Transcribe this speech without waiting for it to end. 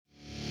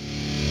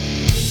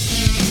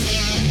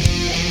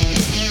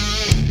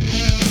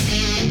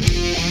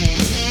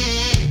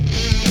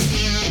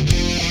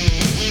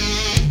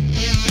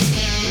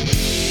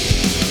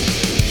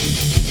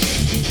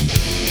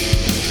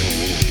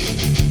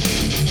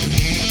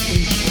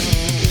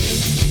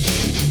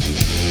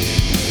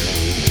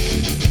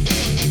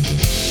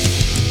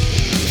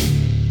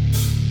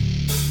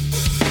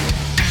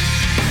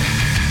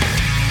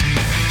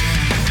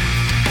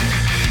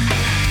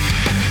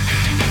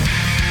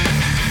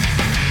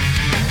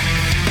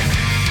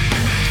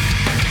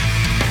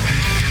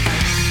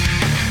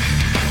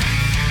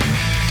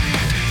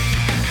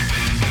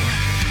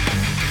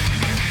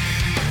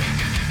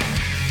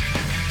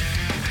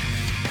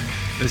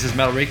This is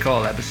Metal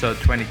Recall, episode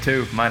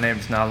 22. My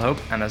name's Niall Hope,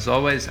 and as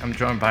always, I'm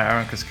joined by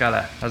Aaron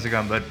Cascala. How's it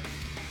going, bud?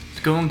 It's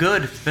going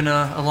good. It's been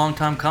a long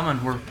time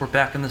coming. We're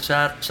back in the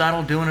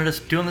saddle doing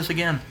this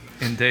again.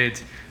 Indeed.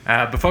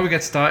 Before we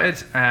get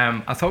started,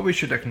 I thought we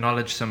should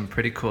acknowledge some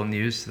pretty cool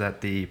news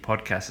that the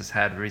podcast has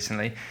had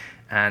recently,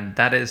 and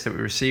that is that we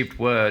received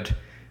word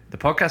the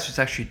podcast was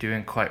actually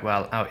doing quite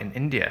well out in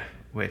India,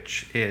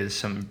 which is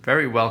some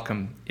very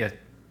welcome yet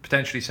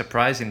potentially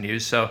surprising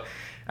news. So,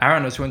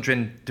 Aaron, I was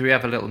wondering, do we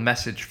have a little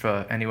message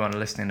for anyone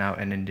listening out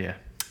in India?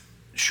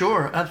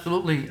 Sure,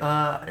 absolutely.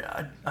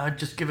 I'd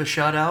just give a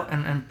shout out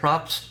and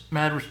props,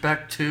 mad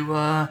respect to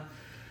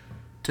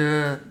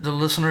the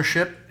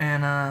listenership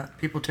and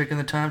people taking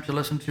the time to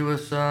listen to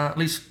us, at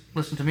least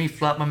listen to me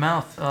flap my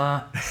mouth.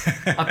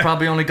 I've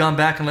probably only gone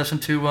back and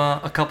listened to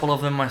a couple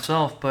of them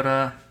myself,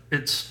 but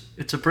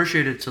it's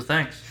appreciated, so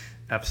thanks.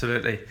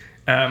 Absolutely.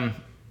 I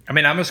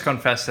must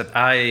confess that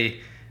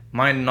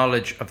my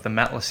knowledge of the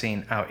metal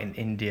scene out in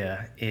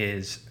India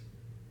is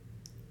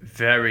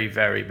very,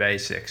 very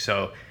basic.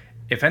 So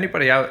if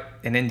anybody out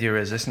in India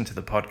is listening to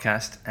the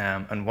podcast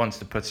and wants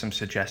to put some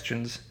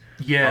suggestions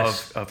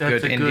of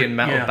good Indian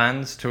metal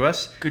bands to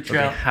us, we'll be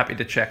happy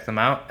to check them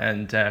out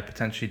and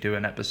potentially do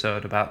an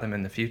episode about them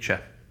in the future.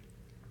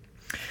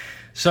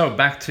 So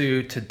back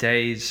to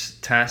today's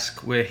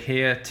task. We're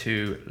here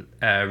to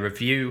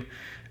review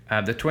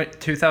the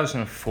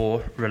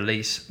 2004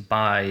 release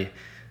by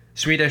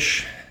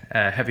Swedish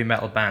heavy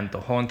metal band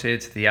The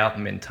Haunted. The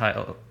album in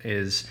title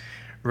is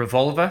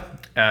Revolver,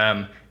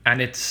 and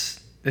this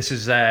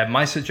is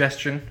my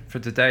suggestion for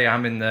today.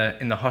 I'm in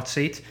the hot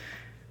seat.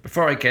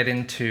 Before I get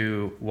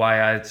into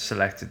why I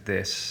selected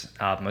this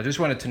album, I just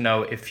wanted to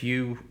know if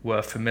you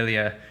were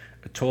familiar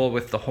at all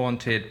with The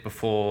Haunted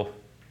before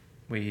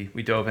we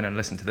dove in and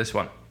listened to this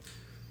one.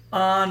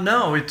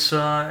 No, it's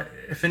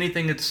if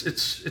anything,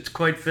 it's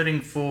quite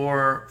fitting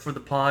for the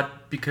pod,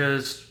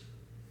 because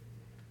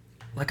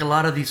like a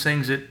lot of these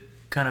things that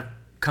kind of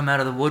come out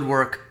of the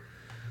woodwork,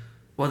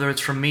 whether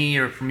it's from me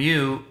or from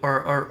you,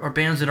 are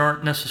bands that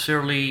aren't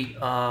necessarily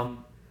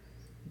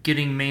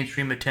getting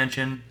mainstream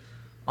attention.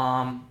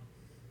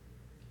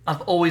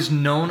 I've always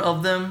known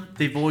of them.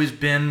 They've always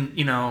been,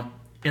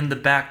 in the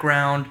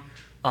background,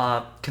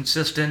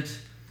 consistent.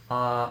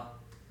 I'm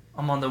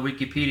on the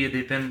Wikipedia.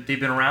 They've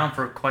been around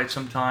for quite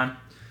some time.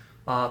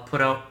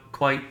 Put out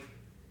quite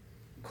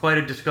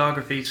a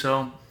discography.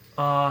 So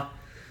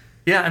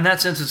in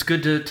that sense, it's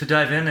good to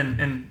dive in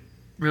and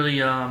really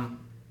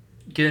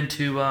get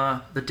into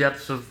the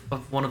depths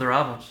of one of their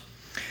albums.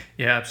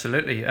 Yeah,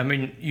 absolutely. I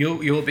mean,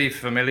 you'll be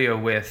familiar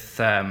with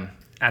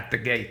At the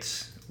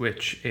Gates,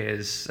 which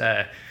is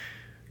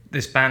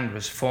this band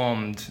was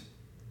formed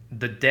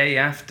the day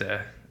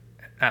after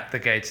At the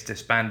Gates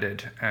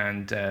disbanded,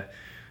 and a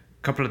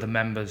couple of the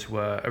members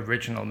were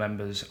original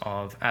members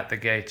of At the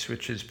Gates,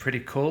 which is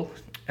pretty cool.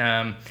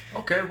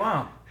 Okay,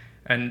 wow.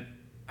 And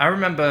I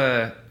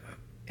remember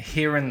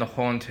hearing The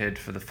Haunted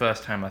for the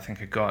first time. I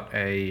think I got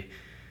a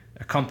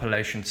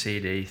compilation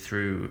CD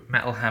through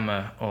Metal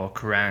Hammer or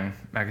Kerrang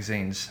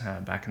magazines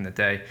back in the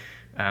day,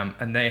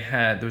 and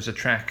there was a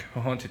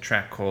Haunted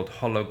track called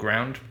Hollow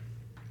Ground.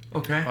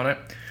 Okay. On it,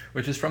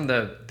 which is from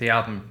the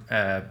album,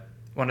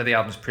 one of the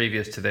albums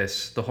previous to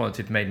this, The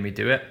Haunted Made Me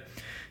Do It.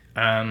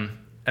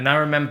 And I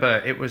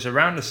remember it was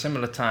around a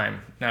similar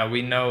time. Now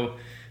we know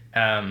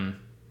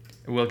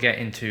we'll get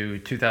into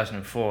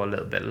 2004 a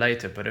little bit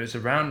later, but it was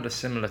around a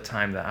similar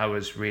time that I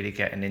was really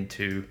getting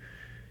into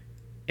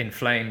In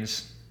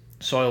Flames,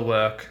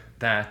 Soilwork,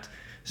 that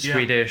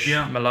Swedish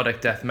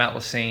melodic death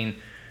metal scene,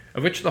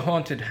 of which The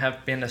Haunted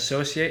have been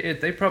associated.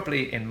 They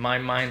probably, in my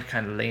mind,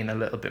 kind of lean a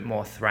little bit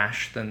more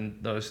thrash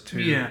than those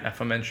two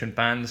aforementioned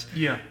bands.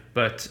 Yeah.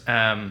 But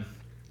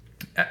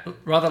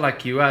rather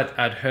like you,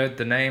 I'd heard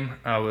the name.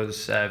 I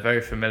was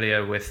very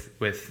familiar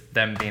with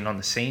them being on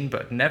the scene,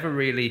 but never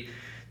really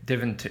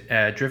driven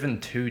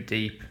too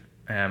deep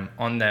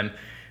on them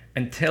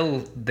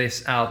until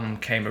this album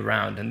came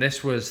around. And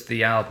this was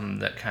the album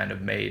that kind of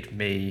made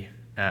me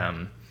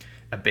a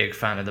big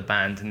fan of the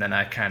band. And then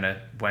I kind of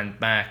went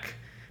back.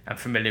 I'm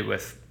familiar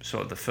with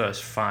sort of the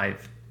first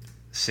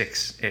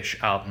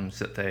 5-6-ish albums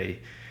that they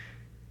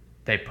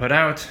put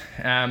out.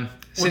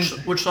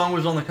 Which song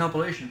was on the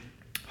compilation?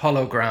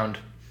 Hollow Ground.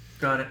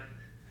 Got it.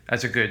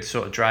 As a good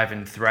sort of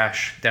driving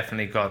thrash,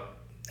 definitely got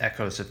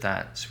echoes of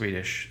that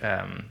Swedish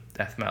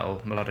death metal,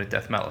 melodic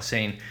death metal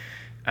scene.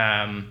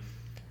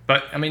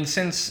 But I mean,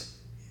 since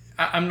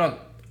I'm not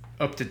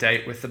up to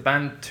date with the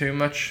band too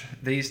much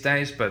these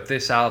days, but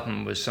this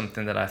album was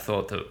something that I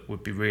thought that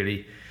would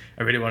be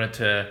I really wanted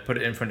to put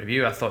it in front of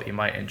you. I thought you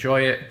might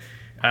enjoy it.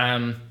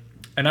 And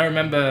I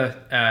remember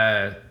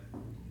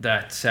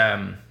that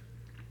I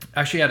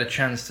actually had a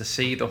chance to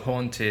see The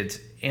Haunted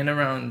in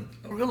around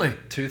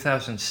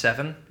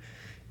 2007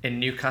 in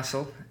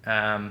Newcastle.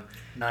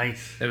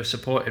 Nice. They were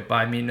supported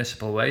by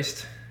Municipal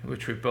Waste,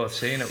 which we've both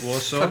seen at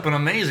Warsaw. That's been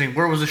amazing.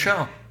 Where was the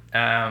show?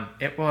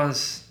 It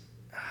was...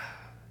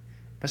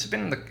 must have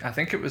been I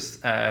think it was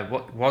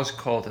what was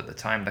called at the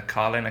time the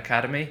Carlin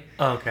Academy.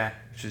 Oh, okay.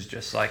 which is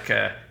just like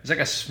it was like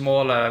a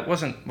smaller,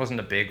 wasn't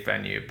a big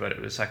venue, but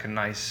it was like a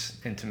nice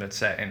intimate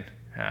setting.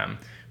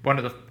 One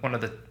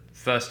of the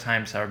first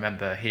times I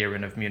remember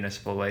hearing of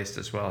Municipal Waste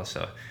as well,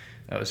 so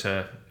that was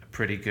a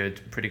pretty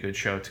good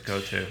show to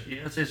go to.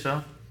 Yeah, I'd say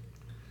so.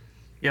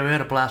 Yeah, we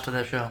had a blast with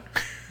that show.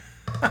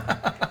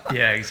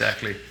 Yeah,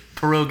 exactly.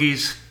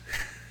 Pierogies.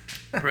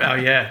 Oh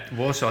yeah,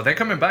 Warsaw. They're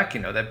coming back.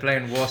 They're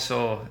playing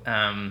Warsaw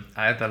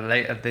either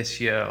later this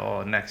year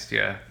or next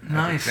year.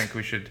 Nice. I think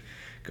we should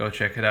go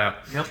check it out.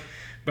 Yep.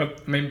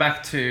 But I mean,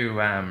 back to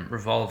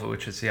Revolver,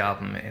 which is the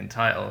album in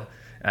title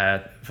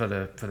for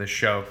the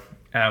show.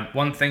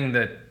 One thing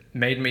that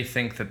made me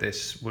think that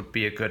this would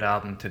be a good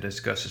album to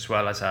discuss, as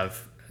well as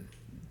I've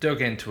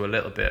dug into a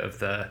little bit of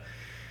the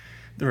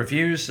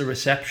reviews, the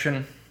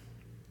reception,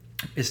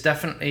 is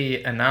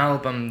definitely an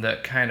album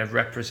that kind of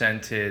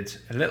represented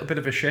a little bit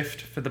of a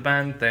shift for the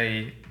band.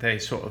 They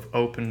sort of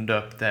opened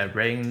up their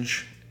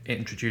range,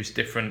 introduced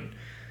different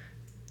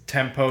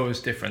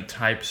tempos, different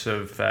types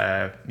of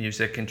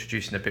music,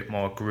 introducing a bit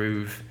more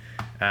groove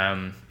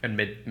and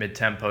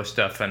mid-tempo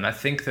stuff. And I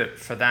think that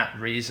for that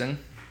reason,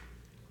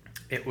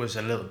 it was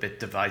a little bit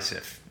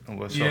divisive. And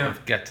we'll sort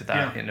of get to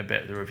that in a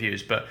bit of the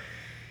reviews. But,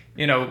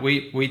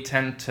 we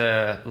tend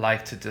to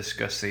like to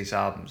discuss these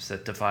albums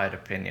that divide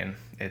opinion.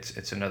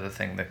 It's another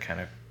thing that kind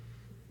of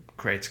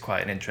creates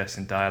quite an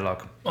interesting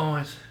dialogue.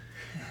 Always.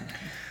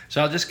 So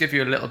I'll just give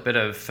you a little bit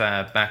of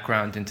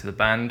background into the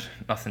band.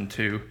 Nothing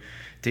too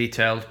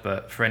detailed,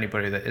 but for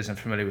anybody that isn't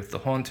familiar with The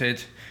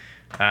Haunted,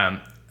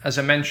 as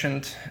I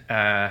mentioned,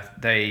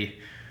 they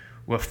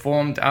were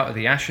formed out of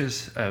the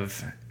ashes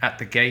of At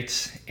the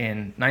Gates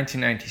in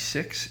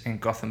 1996 in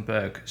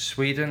Gothenburg,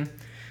 Sweden.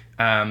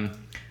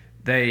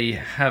 They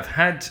have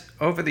had,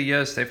 over the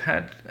years, they've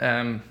had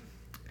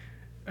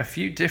a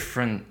few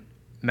different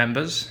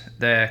members.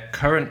 They're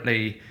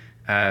currently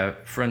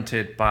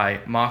fronted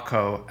by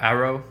Marco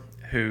Arro,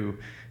 who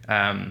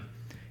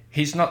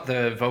he's not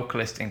the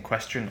vocalist in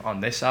question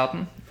on this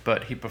album,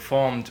 but he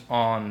performed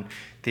on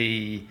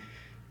the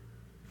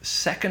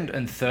second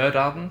and third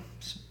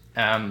albums,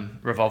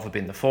 Revolver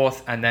being the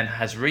fourth, and then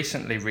has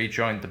recently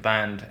rejoined the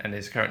band and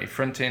is currently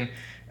fronting.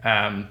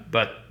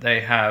 But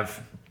they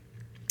have,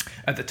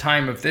 at the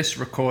time of this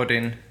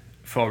recording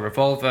for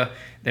Revolver,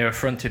 they were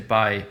fronted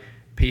by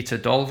Peter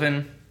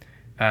Dolvin.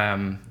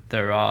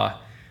 There are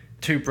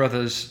two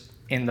brothers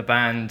in the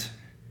band,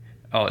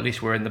 or at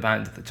least were in the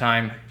band at the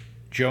time,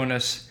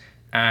 Jonas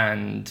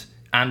and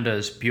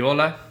Anders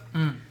Bjola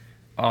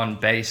on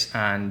bass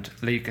and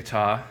lead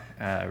guitar,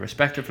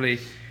 respectively,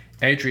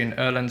 Adrian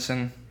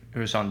Erlandsen,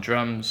 who is on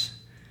drums,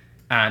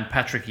 and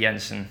Patrick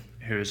Jensen,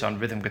 who is on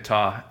rhythm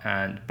guitar.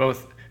 And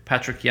both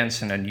Patrick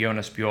Jensen and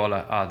Jonas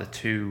Bjola are the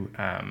two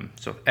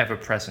sort of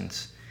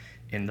ever-presents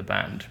in the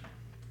band.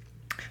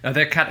 Now,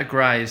 they're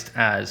categorized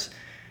as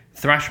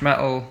thrash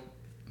metal,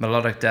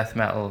 melodic death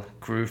metal,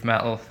 groove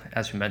metal.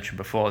 As we mentioned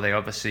before, they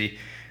obviously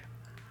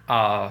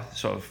are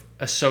sort of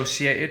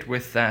associated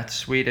with that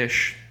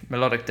Swedish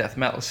melodic death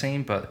metal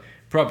scene, but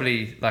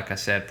probably, like I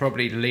said,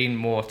 probably lean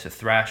more to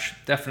thrash,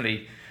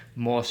 definitely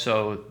more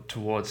so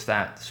towards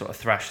that sort of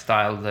thrash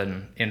style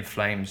than In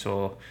Flames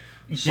or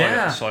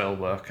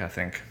Soilwork, I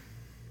think.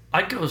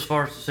 I'd go as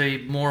far as to say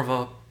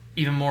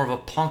even more of a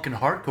punk and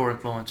hardcore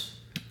influence.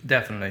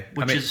 Definitely.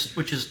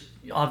 Which is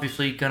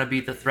obviously going to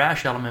be the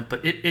thrash element,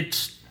 but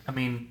it's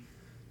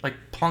like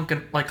punk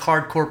and like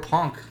hardcore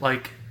punk,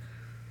 like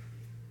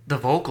the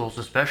vocals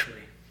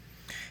especially.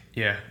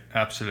 Yeah,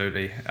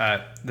 absolutely.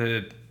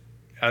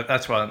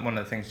 That's why one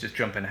of the things, just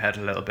jumping ahead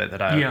a little bit,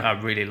 that I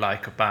really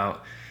like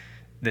about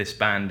this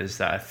band is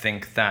that I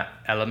think that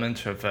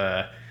element of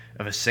a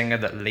singer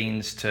that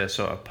leans to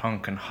sort of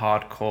punk and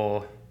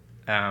hardcore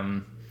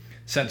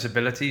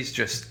sensibilities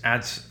just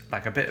adds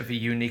like a bit of a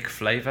unique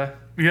flavor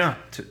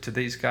to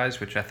these guys,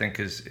 which I think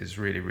is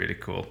really, really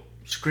cool.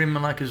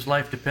 Screaming like his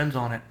life depends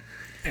on it.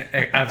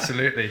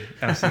 Absolutely.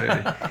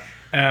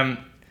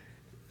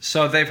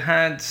 So they've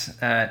had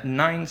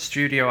 9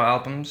 studio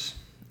albums,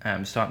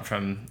 starting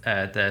from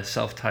their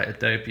self-titled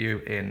debut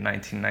in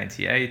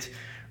 1998.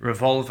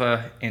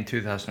 Revolver in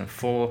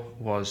 2004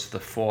 was the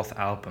 4th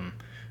album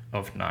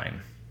of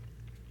 9.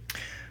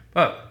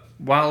 But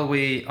while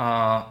we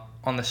are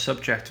on the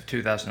subject of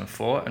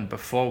 2004, and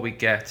before we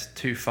get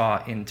too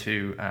far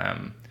into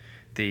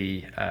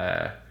the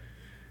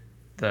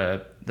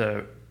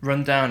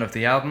rundown of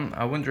the album,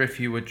 I wonder if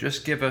you would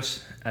just give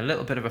us a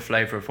little bit of a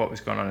flavour of what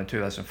was going on in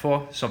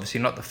 2004. It's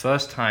obviously not the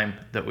first time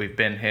that we've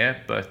been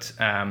here, but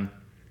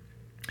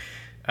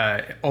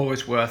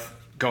always worth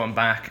going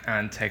back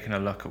and taking a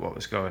look at what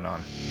was going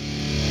on.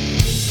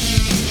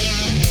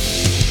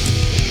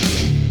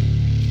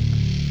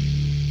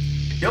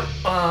 Yep,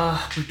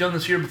 we've done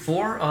this here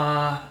before.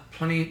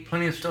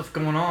 Plenty of stuff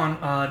going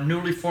on.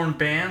 Newly formed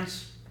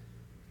bands.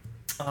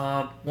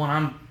 One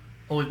I'm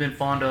always been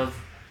fond of.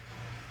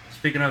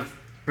 Speaking of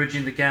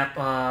bridging the gap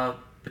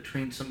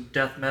between some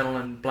death metal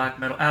and black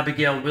metal,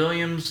 Abigail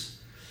Williams,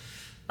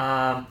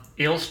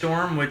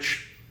 Ailstorm,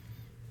 which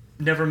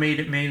never made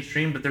it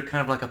mainstream, but they're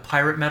kind of like a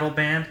pirate metal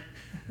band.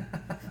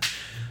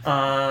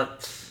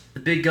 The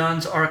Big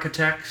Guns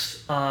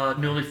Architects,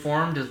 newly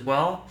formed as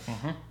well.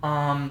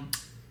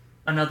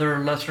 Another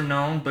lesser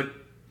known, but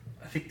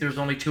I think there's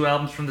only 2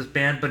 albums from this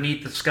band,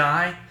 Beneath the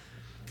Sky.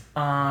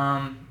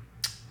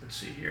 Let's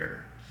see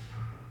here.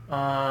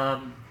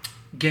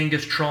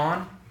 Genghis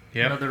Tron,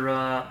 another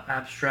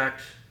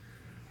abstract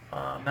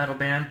metal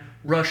band.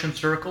 Russian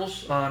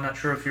Circles, not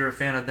sure if you're a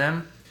fan of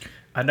them.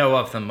 I know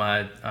of them.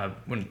 I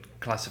wouldn't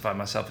classify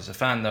myself as a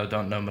fan, though.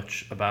 Don't know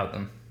much about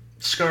them.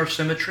 Scar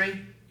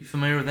Symmetry, you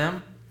familiar with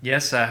them?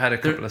 Yes, I had a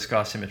couple of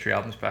Scar Symmetry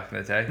albums back in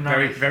the day.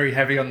 Nice. Very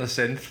heavy on the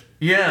synth.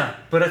 Yeah,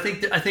 but I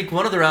think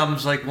one of their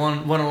albums like won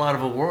a lot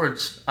of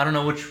awards. I don't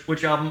know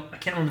which album. I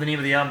can't remember the name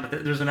of the album,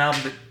 but there's an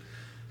album that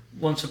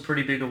won some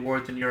pretty big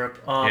awards in Europe.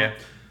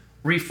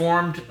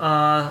 Reformed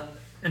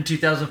in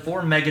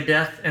 2004,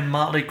 Megadeth and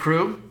Motley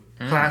Crue,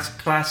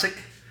 classic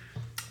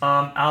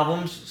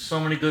albums. So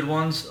many good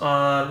ones.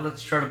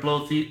 Let's try to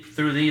blow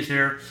through these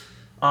here.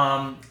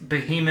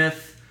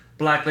 Behemoth,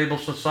 Black Label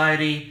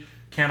Society,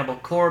 Cannibal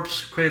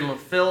Corpse, Cradle of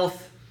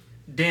Filth,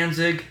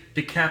 Danzig,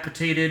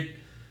 Decapitated,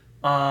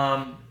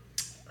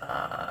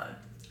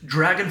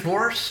 Dragon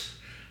Force,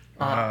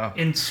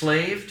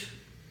 Enslaved,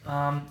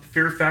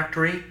 Fear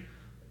Factory,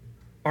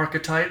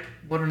 Archetype,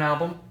 what an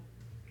album.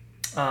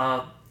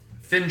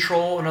 Fin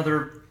Troll,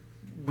 another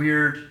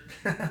weird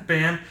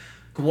band.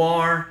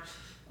 Gwar,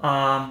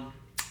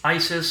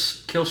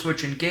 Isis,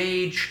 Killswitch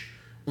Engage,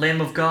 Lamb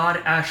of God,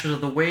 Ashes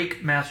of the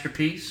Wake,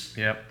 masterpiece.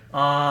 Yep.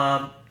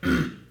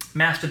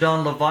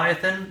 Mastodon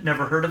Leviathan,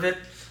 never heard of it.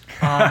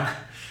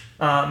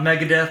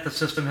 Megadeth, The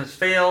System Has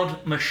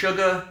Failed.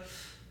 Meshuggah,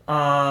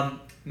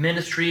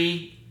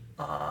 Ministry,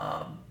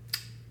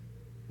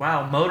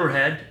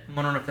 Motorhead, I'm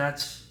wondering if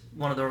that's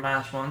one of their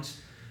last ones.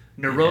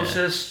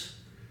 Neurosis,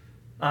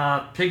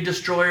 Pig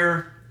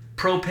Destroyer,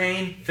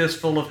 Propane,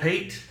 Fistful of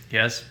Hate.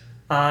 Yes.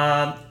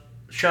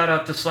 Shout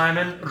out to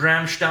Simon.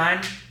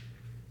 Rammstein,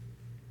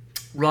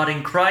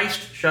 Rotting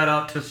Christ, shout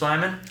out to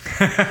Simon.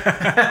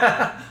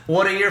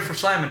 What a year for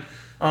Simon.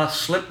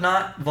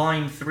 Slipknot,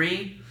 Volume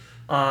 3.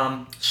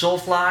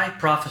 Soulfly,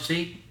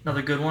 Prophecy,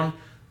 another good one.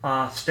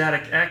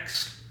 Static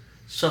X,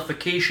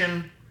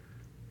 Suffocation,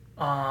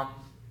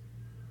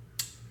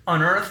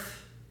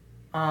 Unearth.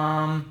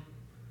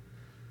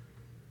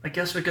 I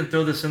guess we can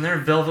throw this in there.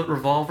 Velvet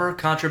Revolver,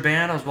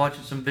 Contraband. I was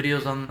watching some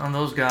videos on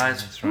those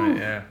guys. That's right,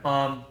 yeah.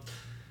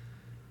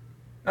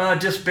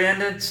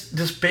 Disbandments,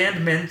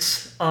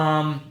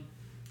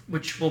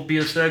 which will be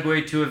a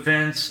segue to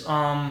events.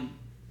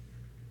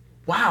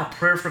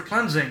 Prayer for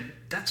Cleansing.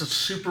 That's a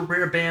super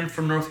rare band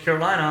from North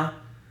Carolina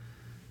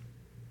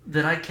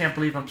that I can't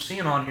believe I'm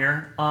seeing on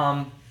here.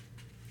 And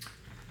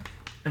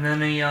then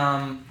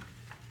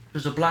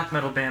there's a black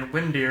metal band,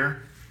 Windeer.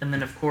 And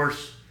then, of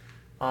course,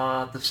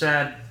 the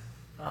sad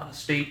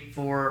state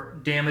for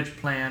Damage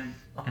Plan.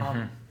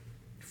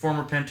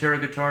 Former Pantera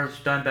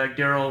guitarist Dimebag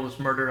Darrell was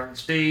murdered on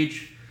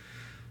stage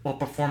while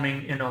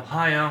performing in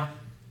Ohio.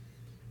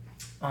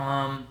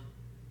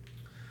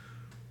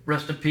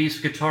 Rest in peace,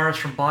 guitarist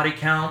from Body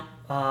Count,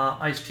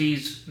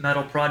 Ice-T's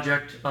metal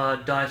project,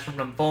 dies from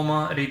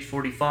lymphoma at age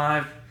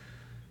 45.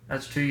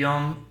 That's too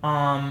young.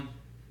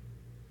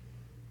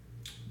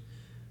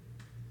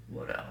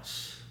 What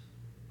else?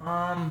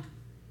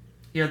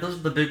 Those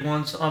are the big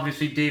ones.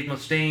 Obviously, Dave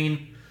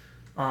Mustaine,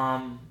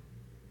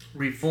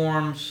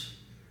 Reforms.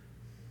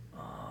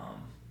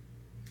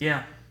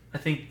 I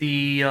think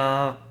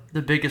the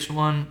biggest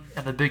one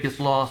and the biggest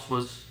loss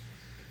was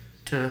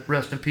to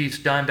rest in peace,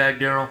 Dimebag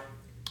Darrell.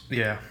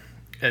 Yeah,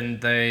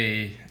 and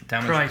they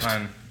Damage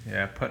Plan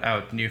put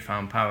out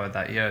Newfound Power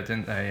that year,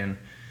 didn't they? And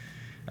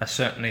that's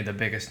certainly the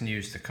biggest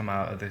news to come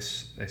out of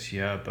this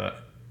year. But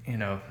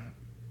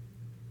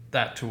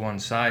that to one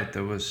side,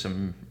 there was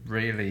some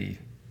really,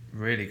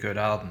 really good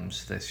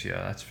albums this year.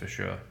 That's for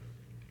sure.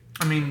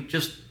 I mean,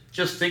 just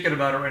thinking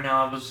about it right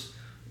now, I was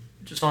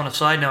just on a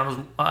side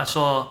note. I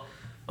saw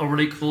a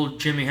really cool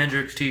Jimi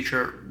Hendrix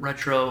t-shirt,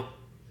 retro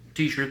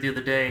t-shirt the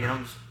other day, and I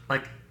was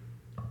like,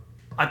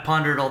 I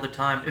ponder it all the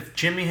time. If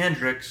Jimi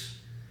Hendrix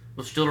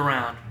was still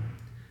around,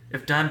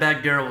 if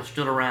Dimebag Darrell was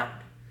still around,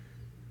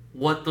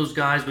 what those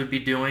guys would be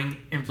doing,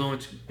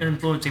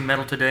 influencing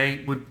metal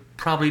today, would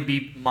probably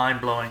be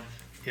mind-blowing.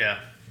 Yeah.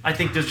 I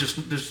think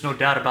there's no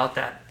doubt about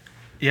that.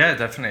 Yeah,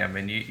 definitely. I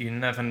mean, you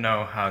never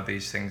know how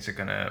these things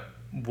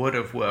would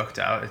have worked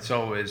out. It's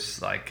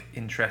always like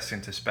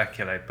interesting to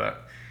speculate,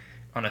 but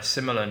on a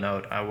similar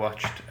note, I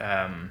watched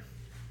a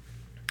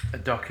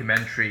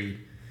documentary,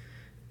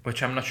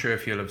 which I'm not sure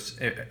if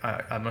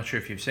I'm not sure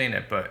if you've seen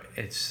it, but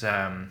it's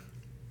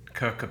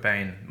Kurt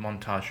Cobain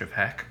Montage of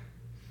Heck.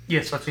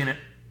 Yes, I've seen it.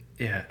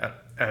 Yeah,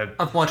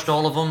 I've watched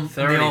all of them.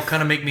 They all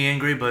kind of make me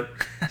angry,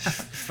 but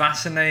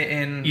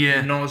fascinating,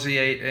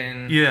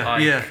 nauseating,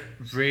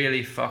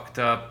 really fucked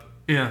up,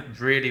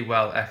 really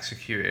well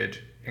executed,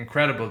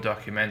 incredible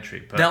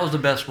documentary. But that was the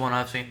best one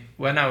I've seen.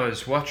 When I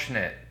was watching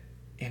it,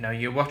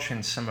 you're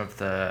watching some of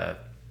the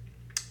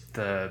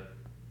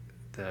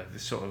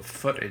sort of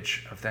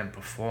footage of them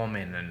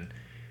performing, and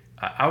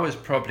I was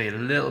probably a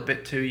little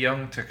bit too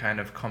young to kind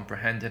of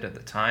comprehend it at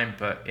the time,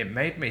 but it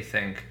made me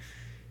think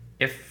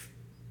if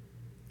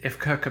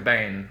Kurt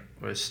Cobain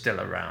was still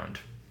around,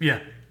 Yeah.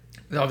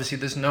 obviously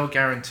there's no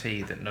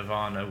guarantee that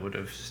Nirvana would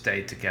have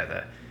stayed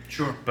together.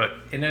 Sure. But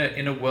in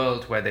a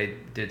world where they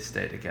did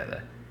stay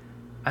together,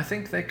 I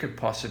think they could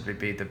possibly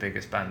be the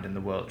biggest band in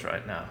the world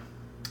right now.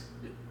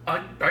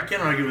 I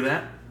can't argue with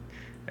that.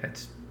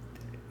 It's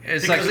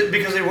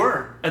Because they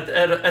were at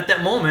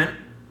that moment.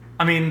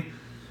 I mean,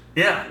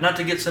 yeah, not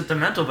to get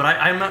sentimental,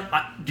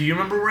 but do you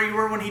remember where you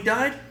were when he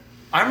died?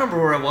 I remember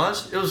where I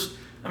was. It was,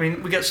 I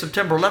mean, we got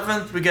September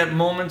 11th. We got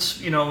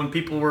moments, when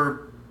people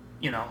were,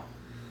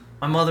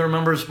 my mother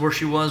remembers where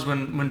she was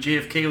when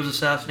JFK was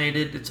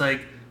assassinated. It's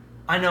like,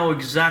 I know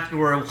exactly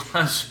where I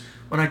was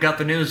when I got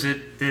the news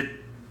that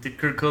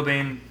Kurt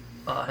Cobain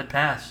had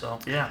passed. So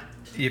yeah.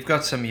 You've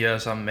got some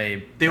years on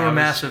me. They were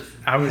massive.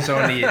 I was All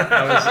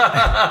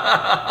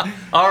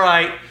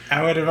right.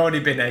 I would have only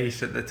been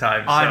 8 at the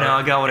time. I know.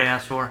 I got what I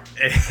asked for.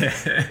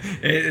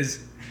 It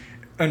is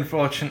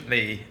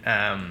unfortunately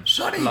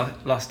Sonny.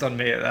 Lost on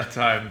me at that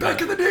time.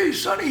 Back in the day,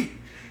 Sonny.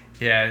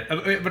 Yeah,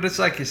 but it's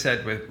like you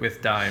said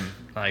with Dime.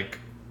 Like,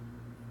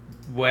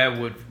 where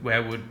would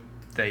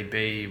they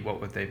be? What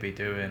would they be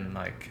doing?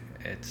 Like,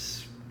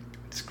 it's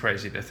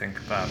crazy to think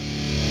about.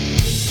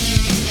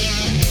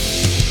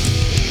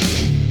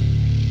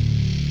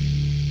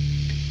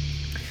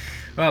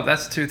 Well,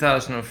 that's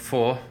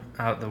 2004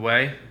 out the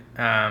way.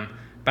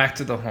 Back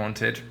to The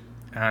Haunted,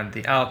 and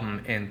the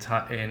album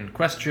in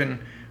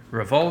question,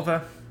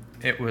 Revolver.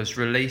 It was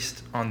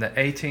released on the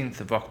 18th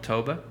of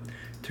October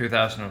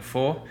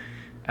 2004.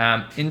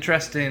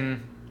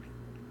 Interesting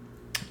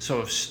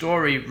sort of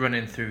story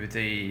running through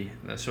the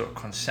sort of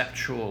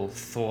conceptual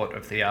thought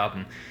of the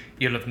album.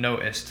 You'll have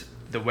noticed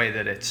the way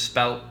that it's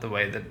spelt, the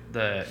way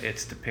that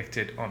it's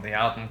depicted on the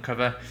album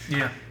cover.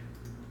 Yeah.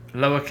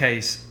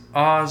 Lowercase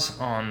R's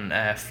on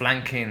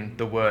flanking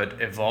the word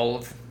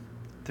evolve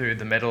through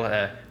the middle.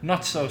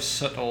 Not so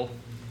subtle.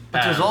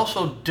 But there's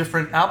also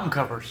different album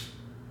covers.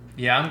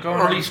 Yeah, I'm going.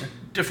 Or at least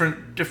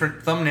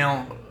different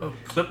thumbnail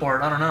clip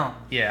art. I don't know.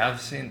 Yeah,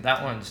 I've seen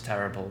that one's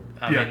terrible.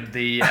 I Yeah. mean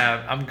the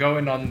I'm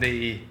going on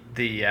the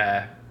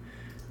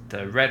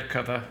red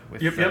cover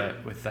with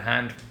with the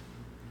hand.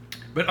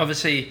 But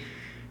obviously,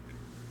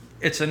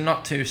 it's a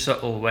not too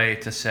subtle way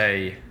to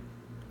say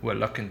we're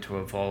looking to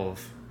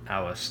evolve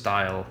our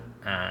style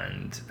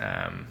and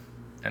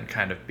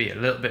kind of be a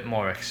little bit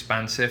more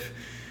expansive.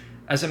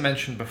 As I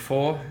mentioned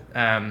before,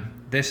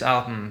 this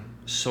album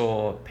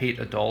saw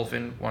Peter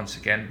Dolvin once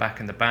again back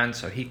in the band,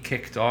 so he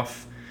kicked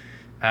off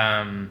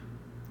in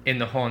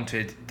The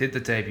Haunted, did the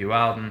debut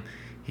album.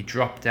 He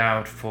dropped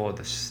out for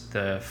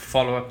the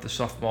follow-up, the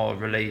sophomore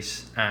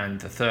release, and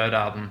the third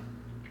album,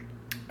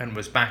 and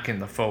was back in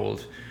the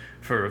fold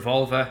for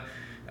Revolver.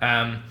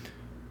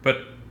 But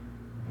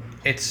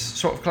it's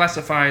sort of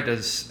classified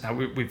as,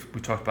 we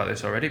talked about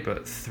this already,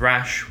 but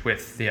thrash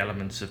with the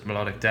elements of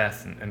melodic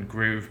death and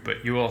groove.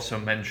 But you also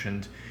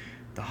mentioned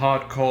the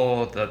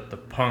hardcore, the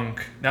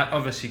punk. That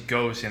obviously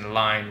goes in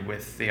line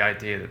with the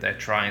idea that they're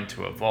trying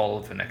to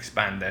evolve and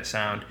expand their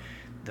sound.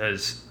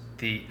 There's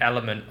the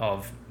element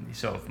of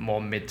sort of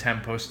more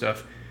mid-tempo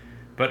stuff,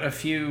 but a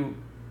few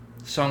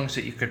songs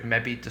that you could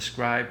maybe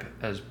describe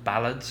as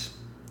ballads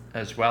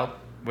as well,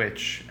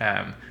 which,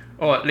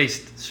 or at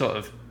least sort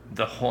of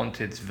the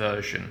Haunted's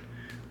version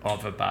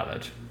of a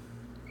ballad.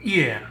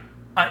 Yeah,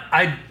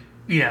 I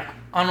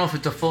don't know if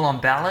it's a full-on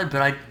ballad,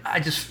 but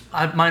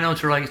my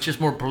notes are like it's just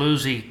more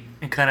bluesy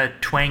and kind of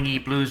twangy,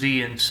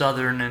 bluesy and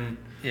southern and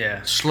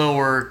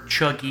slower,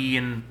 chuggy,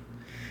 and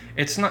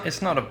it's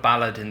not a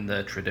ballad in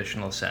the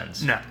traditional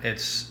sense. No,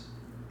 it's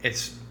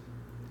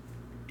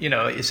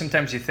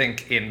sometimes you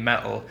think in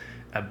metal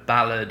a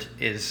ballad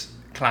is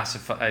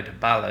classified a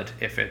ballad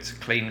if it's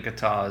clean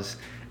guitars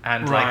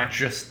and like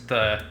just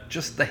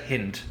the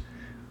hint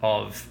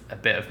of a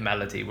bit of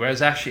melody,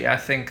 whereas actually I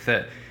think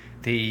that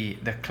the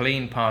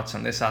clean parts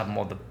on this album,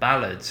 or the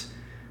ballads,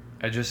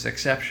 are just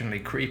exceptionally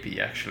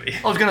creepy actually.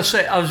 I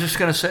was just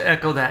gonna say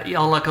echo that. Yeah,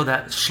 I'll echo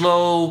that.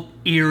 Slow,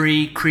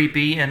 eerie,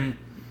 creepy, and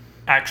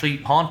actually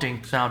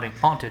haunted.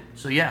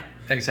 So yeah.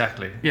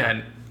 Exactly. Yeah.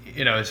 And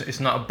it's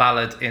not a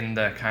ballad in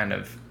the kind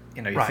of,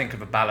 you think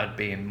of a ballad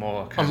being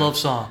more kind a love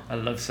song. A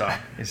love song.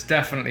 It's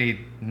definitely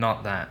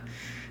not that.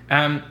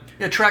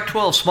 Yeah, track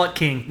 12, Smut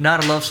King,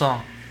 not a love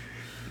song.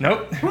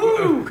 Nope.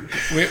 Woo!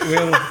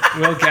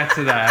 we'll get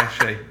to that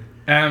actually.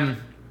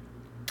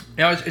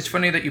 It's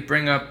funny that you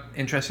bring up.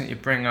 Interesting that you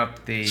bring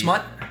up the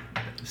Smut.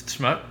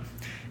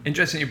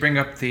 Interesting you bring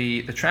up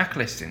the track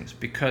listings,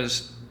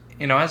 because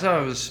as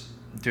I was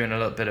doing a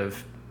little bit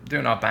of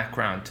doing our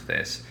background to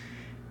this,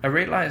 I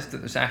realized that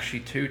there's actually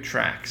 2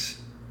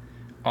 tracks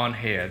on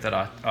here that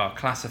are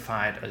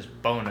classified as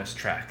bonus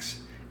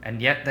tracks,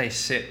 and yet they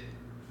sit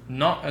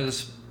not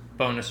as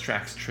bonus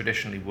tracks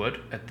traditionally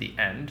would at the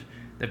end.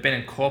 They've been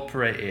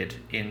incorporated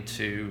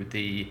into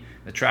the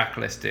track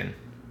listing.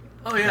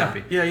 Oh yeah,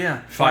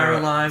 yeah. Fire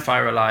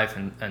Alive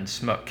and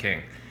Smut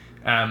King.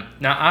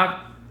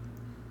 Now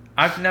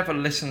I've never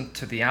listened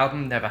to the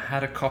album, never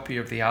had a copy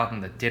of the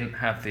album that didn't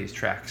have these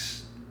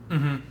tracks.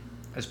 Mm-hmm.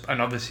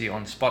 And obviously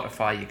on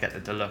Spotify you get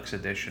the deluxe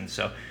edition.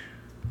 So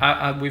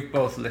we've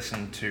both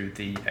listened to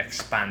the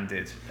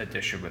expanded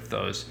edition with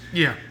those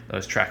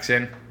tracks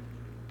in.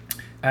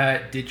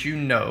 Did you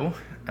know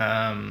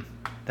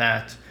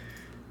that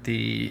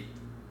the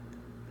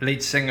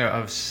lead singer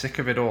of Sick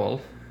of It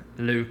All,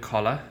 Lou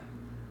Collar,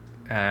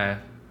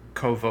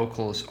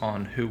 co-vocals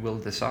on Who Will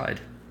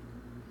Decide?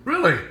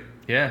 Really?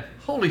 Yeah.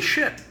 Holy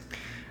shit.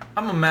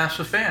 I'm a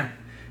massive fan.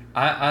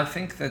 I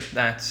think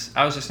that's...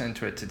 I was listening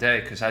to it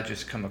today because I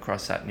just come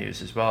across that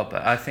news as well,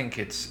 but I think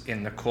it's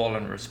in the call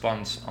and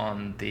response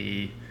on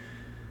the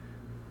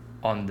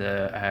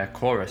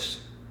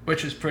chorus,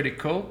 which is pretty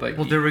cool. But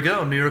well, there we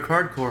go, New York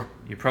hardcore.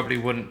 You probably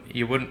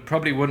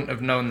wouldn't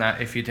have known that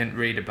if you didn't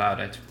read about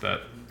it,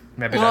 but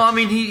maybe. Well, I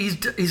mean,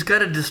 he's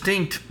got a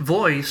distinct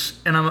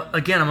voice, and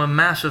I'm a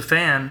massive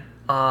fan.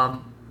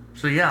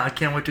 So yeah, I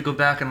can't wait to go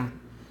back and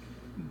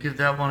give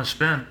that one a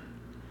spin.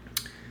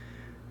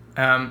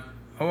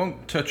 I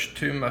won't touch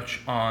too much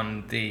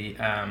on the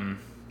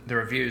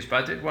reviews,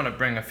 but I did want to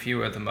bring a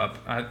few of them up.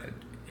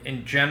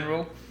 In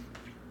general,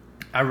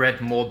 I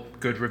read more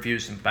good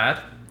reviews than bad.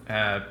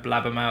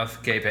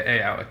 Blabbermouth gave it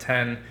 8 out of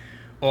 10.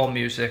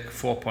 AllMusic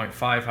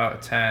 4.5 out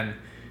of 10.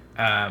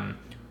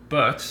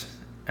 But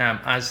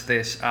as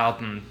this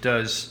album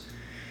does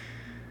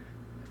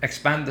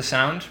expand the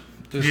sound,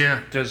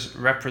 does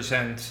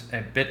represent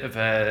a bit of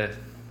a,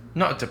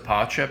 not a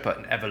departure, but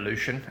an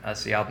evolution,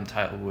 as the album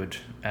title would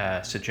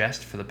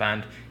suggest for the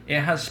band.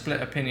 It has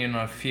split opinion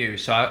on a few,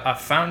 so I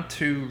found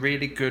 2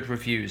 really good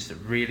reviews that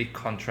really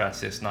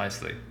contrast this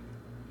nicely.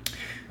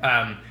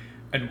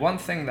 And one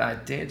thing that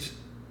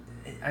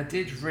I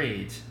did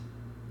read,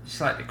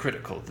 slightly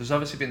critical. There's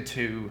obviously been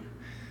two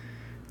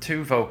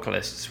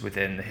vocalists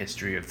within the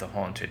history of The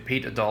Haunted.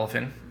 Peter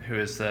Dolphin, who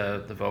is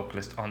the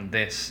vocalist on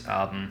this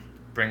album,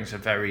 brings a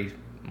very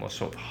more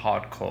sort of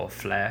hardcore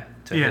flair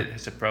to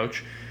his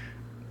approach.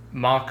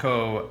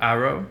 Marco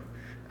Arro,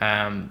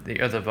 the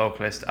other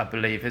vocalist, I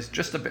believe, is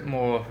just a bit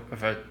more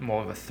of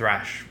a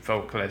thrash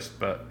vocalist,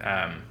 but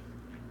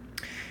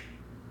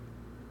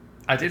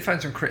I did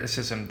find some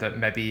criticism that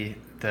maybe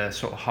the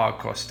sort of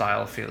hardcore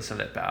style feels a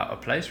little bit out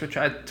of place, which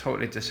I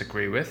totally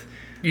disagree with.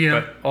 Yeah.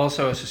 But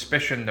also a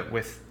suspicion that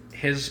with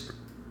his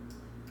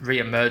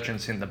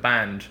re-emergence in the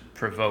band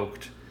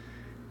provoked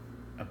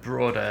a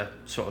broader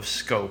sort of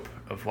scope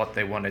of what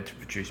they wanted to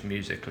produce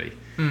musically.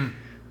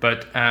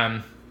 But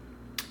I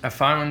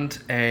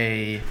found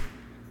a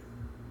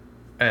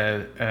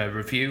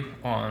review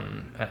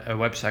on a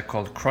website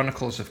called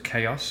Chronicles of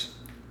Chaos,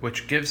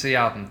 which gives the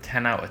album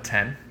 10 out of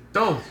 10.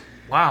 Oh,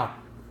 wow.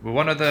 Well,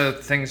 one of the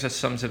things that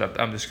sums it up,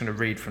 I'm just going to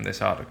read from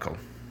this article.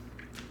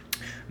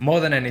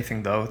 More than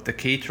anything, though, the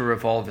key to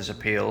Revolver's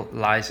appeal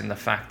lies in the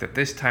fact that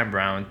this time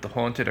round, The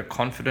Haunted are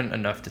confident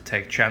enough to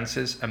take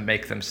chances and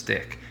make them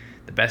stick.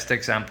 The best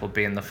example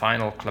being the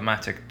final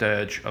climatic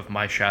dirge of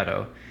My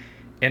Shadow.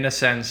 In a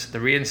sense, the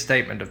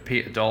reinstatement of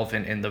Peter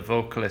Dolphin in the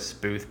vocalist's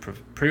booth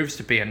proves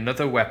to be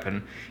another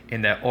weapon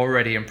in their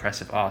already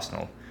impressive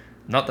arsenal.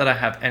 Not that I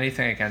have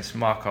anything against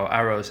Marco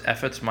Arro's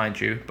efforts, mind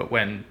you, but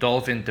when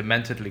Dolphin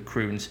dementedly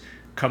croons,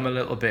 "Come a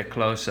little bit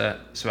closer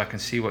so I can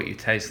see what you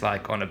taste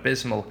like" on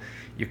Abysmal,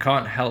 you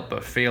can't help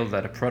but feel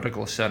that a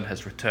prodigal son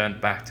has returned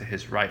back to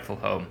his rightful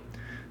home.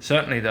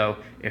 Certainly, though,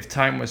 if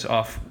time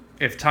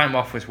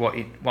off was what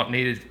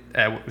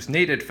was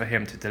needed for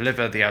him to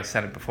deliver the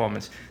outstanding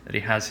performance that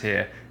he has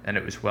here, then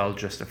it was well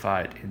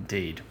justified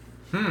indeed.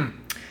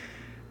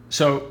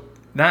 So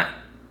that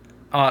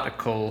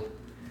article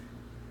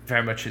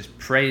very much is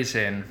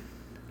praising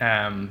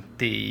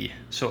the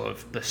sort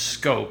of the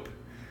scope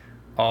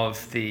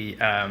of the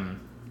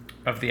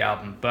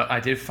album, but I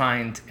did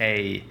find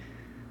a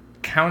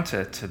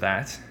counter to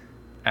that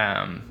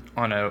on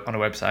a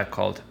website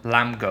called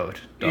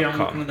lambgoat.com. Yeah, I'm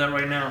looking at that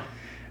right now.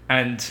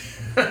 And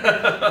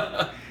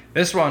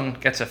this one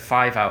gets a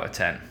 5 out of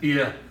 10.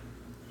 Yeah.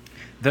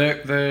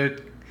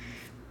 The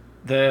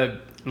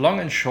long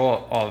and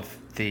short of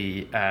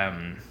the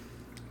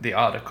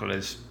article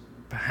is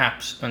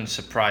perhaps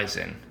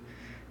unsurprising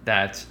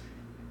that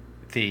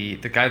the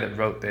guy that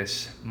wrote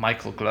this,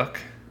 Michael Gluck,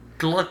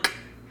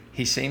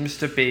 he seems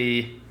to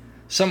be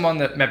someone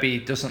that maybe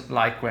doesn't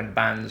like when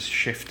bands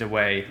shift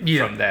away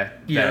from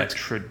their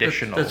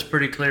traditional. That's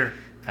pretty clear.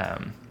 I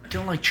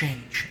don't like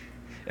change.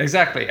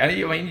 Exactly.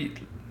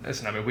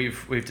 Listen, I mean,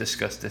 we've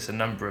discussed this a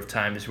number of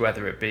times,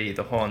 whether it be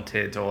The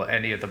Haunted or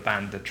any other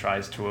band that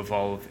tries to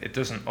evolve, it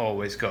doesn't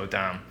always go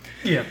down.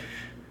 Yeah.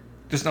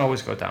 Doesn't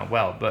always go down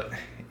well, but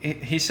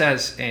he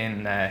says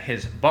in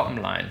his bottom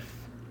line,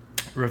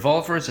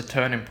 Revolver is a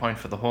turning point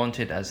for The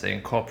Haunted as they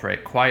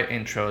incorporate quiet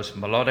intros,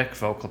 melodic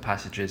vocal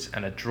passages,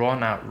 and a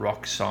drawn-out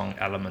rock song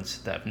elements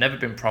that have never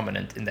been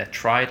prominent in their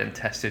tried and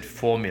tested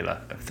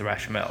formula of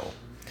thrash metal.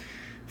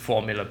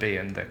 Formula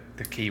being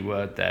the key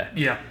word there.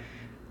 Yeah.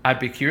 I'd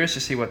be curious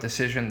to see what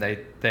decision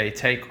they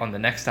take on the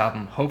next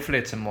album. Hopefully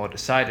it's a more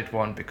decided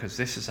one, because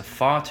this is a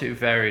far too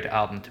varied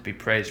album to be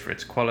praised for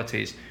its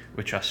qualities,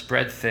 which are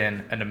spread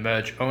thin and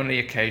emerge only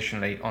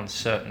occasionally on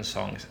certain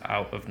songs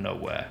out of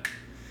nowhere.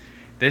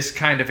 This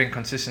kind of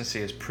inconsistency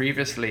is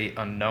previously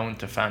unknown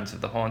to fans of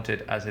The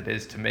Haunted as it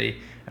is to me,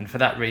 and for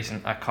that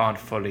reason I can't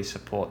fully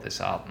support this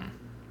album.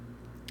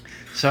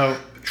 So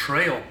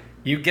Betrayal.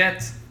 you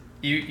get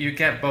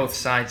both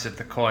sides of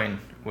the coin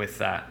with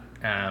that.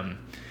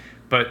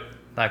 But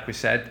like we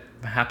said,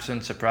 perhaps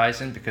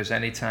unsurprising, because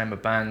anytime a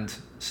band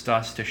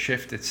starts to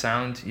shift its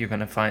sound, you're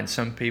going to find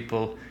some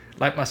people,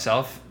 like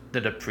myself,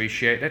 that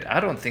appreciate it. I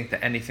don't think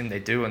that anything they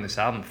do on this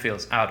album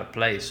feels out of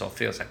place or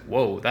feels like,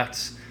 whoa,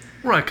 that's...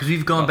 Right, because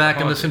you've gone back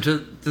and listened to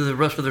the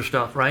rest of their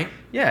stuff, right?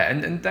 Yeah,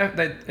 and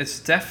it's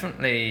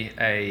definitely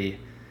a...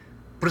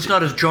 But it's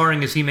not as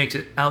jarring as he makes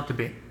it out to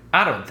be.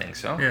 I don't think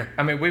so. Yeah.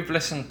 I mean, we've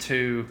listened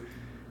to...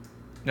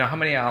 Now, how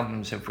many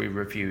albums have we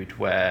reviewed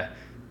where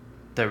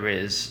there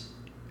is,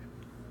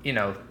 you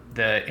know,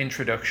 the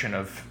introduction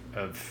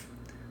of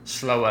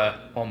slower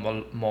or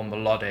more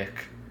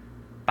melodic,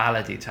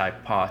 ballady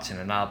type parts in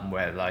an album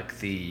where, like,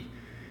 the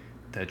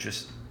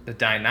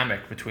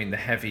dynamic between the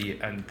heavy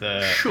and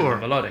the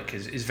melodic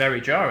is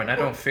very jarring. I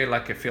don't feel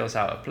like it feels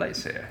out of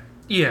place here.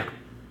 Yeah.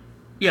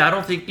 Yeah, I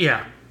don't think...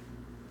 Yeah.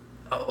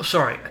 Oh,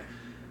 sorry.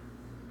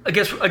 I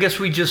guess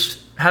we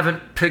just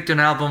haven't picked an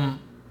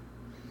album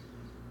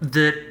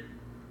that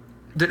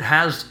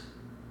has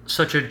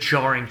such a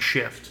jarring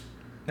shift.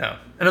 No.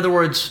 In other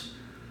words,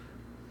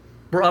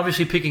 we're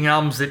obviously picking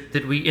albums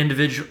that we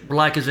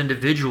like as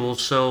individuals,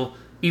 so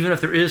even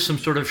if there is some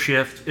sort of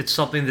shift, it's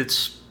something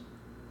that's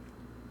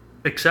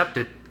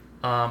accepted.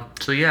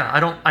 So yeah,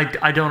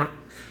 I don't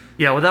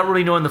yeah, without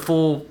really knowing the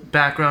full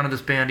background of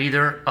this band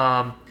either,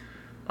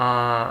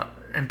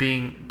 and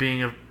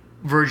being a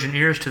virgin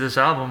ears to this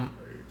album,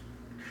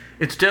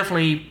 it's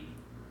definitely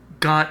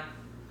got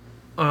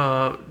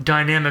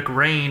dynamic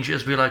range,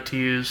 as we like to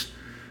use,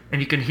 and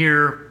you can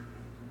hear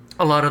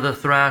a lot of the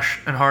thrash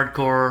and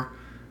hardcore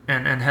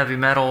and heavy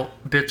metal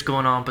bits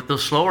going on, but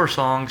those slower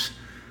songs,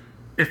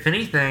 if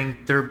anything,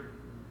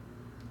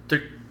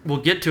 we'll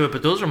get to it,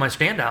 but those are my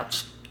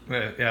standouts.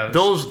 Yeah,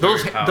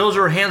 those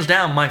are hands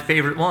down my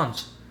favorite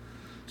ones.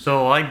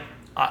 So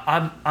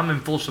I'm in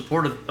full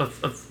support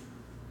of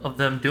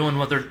them doing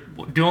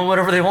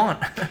whatever they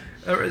want.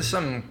 There is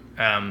some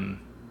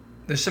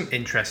there's some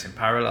interesting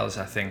parallels,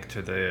 I think,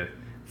 to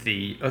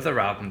the other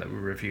album that we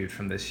reviewed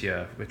from this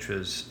year, which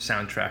was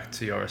Soundtrack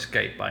to Your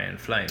Escape by In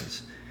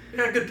Flames.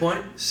 Yeah, good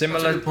point.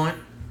 Similar. That's a good point.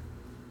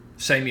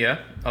 Same year,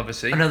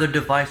 obviously. Another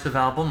divisive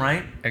album,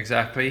 right?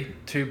 Exactly.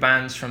 Two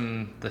bands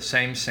from the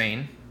same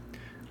scene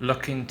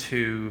looking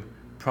to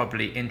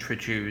probably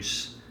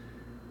introduce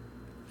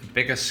a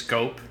bigger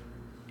scope.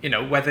 You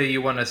know, whether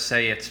you want to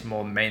say it's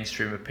more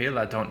mainstream appeal,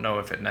 I don't know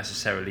if it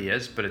necessarily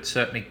is, but it's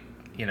certainly,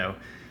 you know,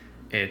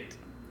 it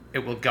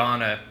will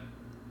garner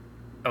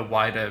a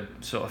wider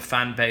sort of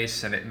fan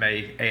base, and it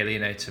may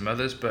alienate some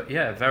others, but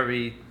yeah,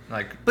 very,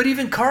 like... But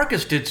even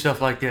Carcass did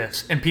stuff like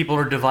this, and people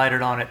are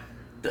divided on it.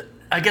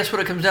 I guess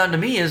what it comes down to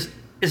me is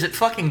it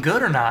fucking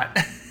good or not?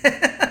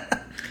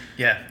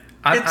 Yeah.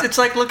 It's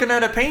like looking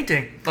at a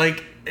painting.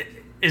 Like,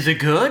 is it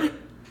good?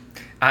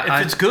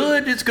 If it's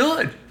good, it's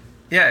good.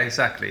 Yeah,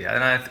 exactly.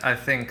 And I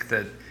think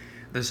that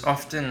there's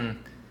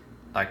often,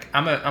 like,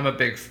 I'm a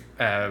big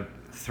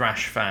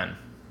thrash fan,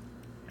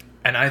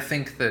 and I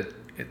think that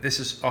this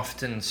is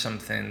often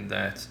something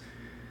that,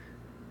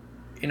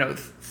 you know,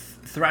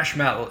 thrash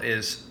metal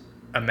is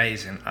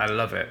amazing. I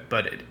love it,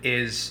 but it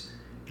is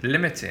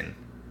limiting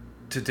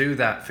to do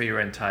that for your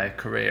entire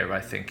career.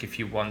 I think if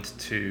you want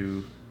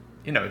to,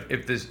 you know,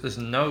 if there's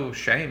no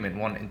shame in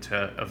wanting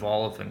to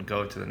evolve and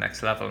go to the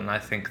next level, and I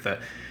think that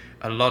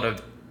a lot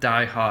of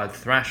diehard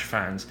thrash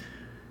fans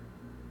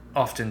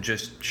often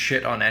just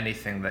shit on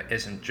anything that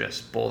isn't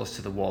just balls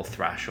to the wall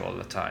thrash all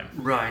the time.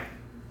 Right.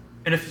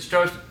 And if it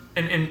starts,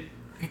 and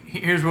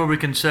here's where we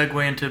can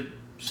segue into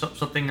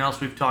something else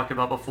we've talked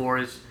about before,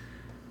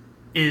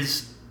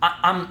 is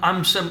I'm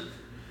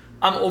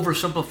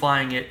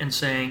oversimplifying it and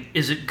saying,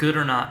 is it good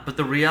or not? But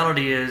the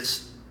reality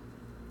is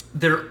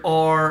there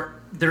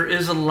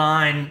is a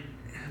line.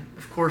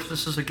 Of course,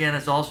 this is, again,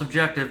 it's all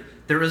subjective.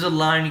 There is a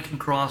line you can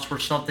cross where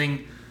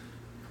something,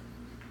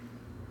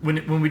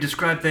 when we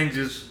describe things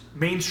as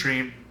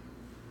mainstream,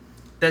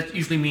 that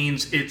usually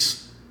means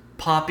it's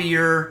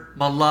poppier,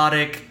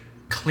 melodic,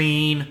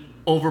 clean,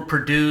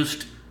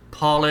 overproduced,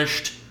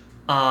 polished,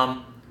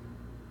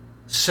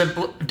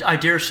 simple. I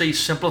dare say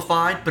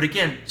simplified. But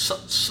again,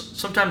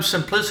 sometimes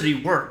simplicity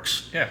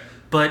works. Yeah.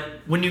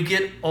 But when you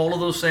get all of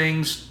those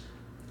things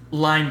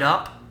lined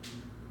up,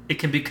 it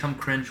can become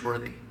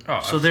cringeworthy. Oh,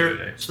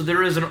 absolutely. So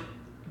there is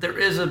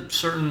a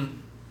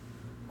certain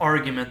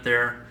argument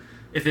there.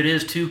 If it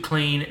is too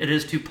clean, it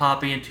is too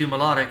poppy and too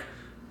melodic,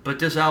 but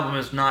this album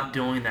is not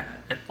doing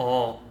that at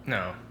all.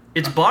 No.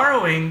 It's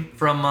borrowing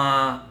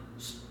from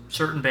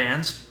certain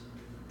bands,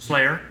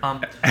 Slayer.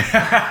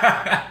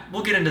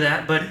 We'll get into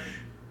that, but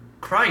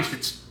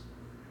Christ,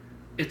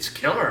 it's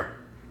killer.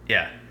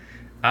 Yeah,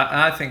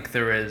 I think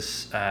there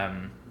is.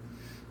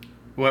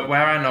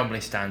 Where I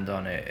normally stand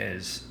on it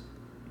is,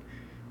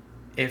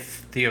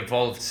 if the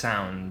evolved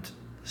sound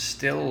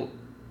still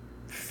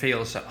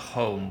feels at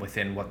home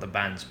within what the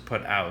band's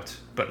put out,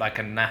 but like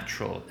a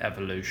natural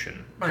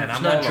evolution, Right, and it's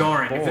I'm not all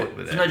jarring. on If board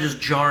with it's it. not just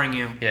jarring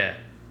you. Yeah.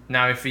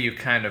 Now, if you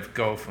kind of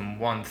go from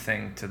one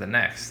thing to the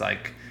next,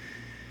 like,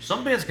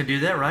 Some bands can do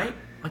that, right?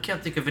 I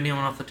can't think of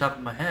anyone off the top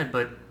of my head,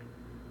 but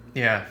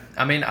yeah,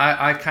 I mean,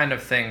 I kind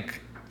of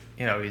think,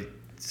 you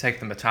take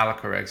the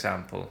Metallica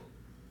example.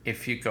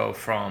 If you go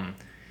from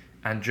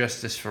And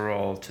Justice for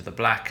All to the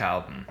Black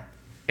Album,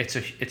 it's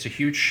a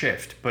huge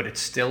shift, but it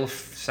still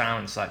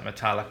sounds like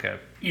Metallica.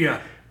 yeah.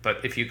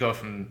 But if you go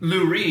from the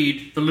Lou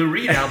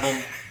Reed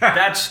album,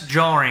 that's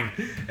jarring.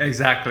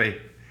 Exactly,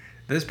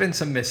 there's been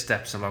some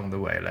missteps along the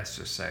way. Let's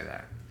just say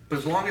that. But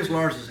as long as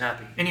Lars is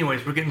happy.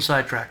 Anyways, we're getting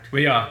sidetracked.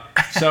 We are.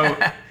 So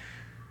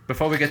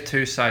before we get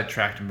too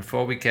sidetracked and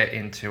before we get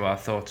into our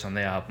thoughts on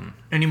the album,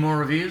 Any more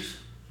reviews?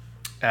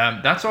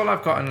 that's all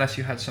I've got. Unless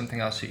you had something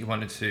else that you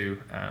wanted to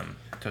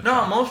touch No,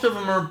 on. most of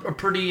them are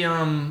pretty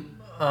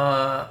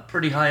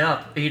pretty high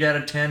up. 8 out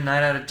of 10,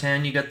 9 out of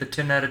 10. You got the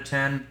 10 out of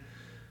 10.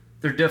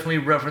 They're definitely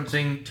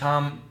referencing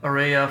Tom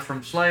Araya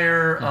from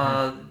Slayer.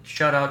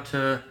 Shout out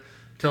to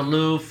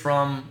Lou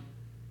from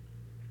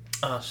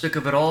Sick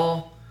of It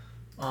All.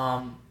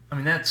 I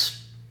mean,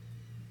 that's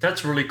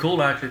really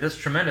cool, actually. That's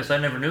tremendous. I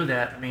never knew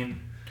that. I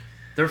mean,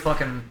 they're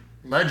fucking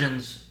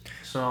legends.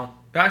 So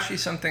Actually,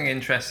 something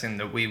interesting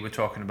that we were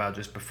talking about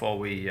just before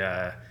we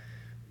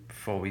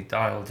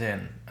dialed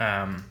in.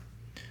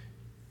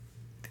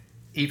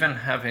 Even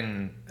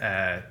having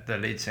the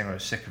lead singer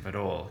of Sick of It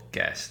All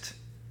guest,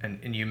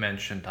 and you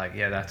mentioned like,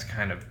 yeah, that's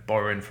kind of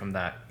borrowing from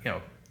that,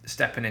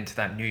 stepping into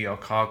that New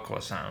York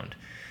hardcore sound.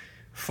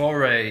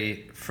 For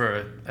a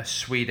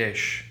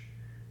Swedish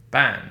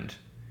band,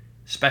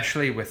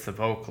 especially with the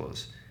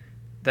vocals,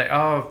 they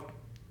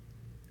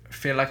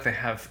feel like they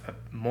have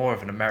more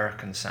of an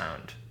American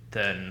sound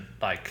than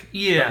like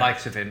Yeah. the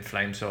likes of In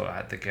Flames or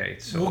At the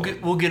Gates. Or,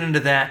 we'll get into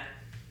that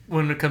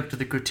when it comes to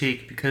the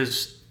critique,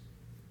 because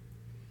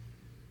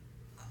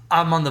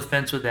I'm on the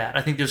fence with that.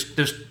 I think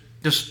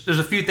there's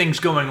a few things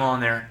going on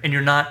there, and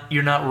you're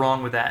not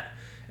wrong with that,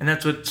 and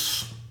that's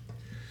what's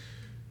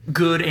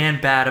good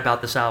and bad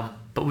about this album.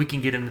 But we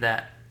can get into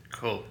that.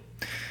 Cool.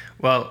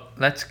 Well,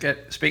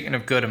 speaking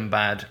of good and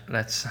bad,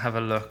 let's have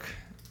a look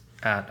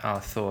at our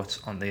thoughts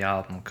on the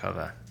album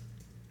cover.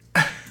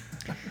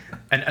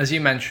 And as you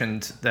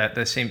mentioned, that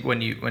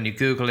when you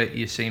Google it,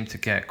 you seem to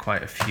get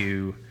quite a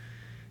few.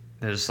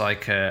 There's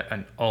like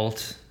an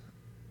alt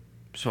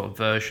sort of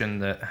version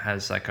that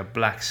has like a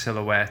black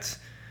silhouette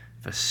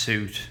of a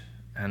suit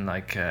and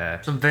like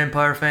Some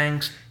vampire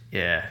fangs.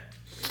 yeah.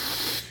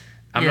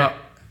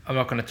 I'm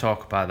not going to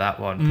talk about that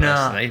one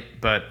personally,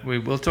 but we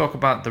will talk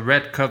about the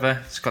red cover.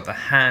 It's got the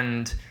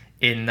hand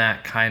in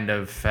that kind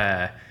of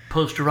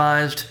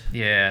Posterized.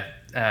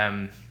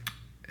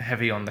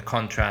 heavy on the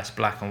contrast,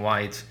 black and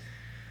white,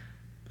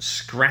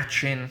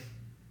 scratching.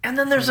 And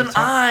then there's an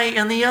eye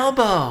in the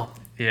elbow.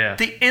 Yeah.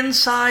 The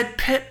inside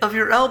pit of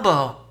your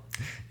elbow.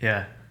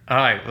 Yeah. All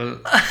right. Well,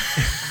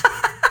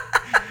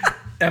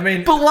 I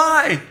mean, But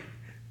why?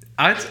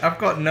 I've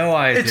got no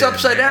idea. It's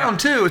upside mate. down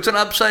too. It's an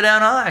upside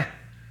down eye.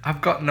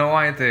 I've got no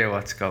idea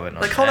what's going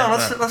on. Like, hold there, on,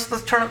 but-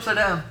 let's turn upside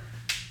down.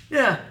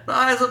 Yeah, the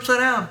eye is upside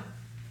down.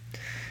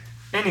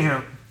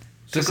 Anyhow,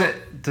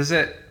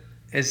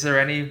 Is there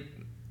any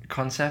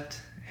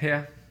concept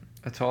here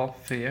at all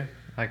for you?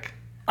 Like,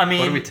 I mean,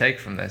 what do we take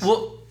from this?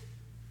 Well,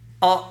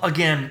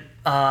 again,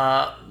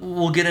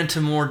 we'll get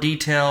into more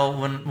detail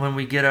when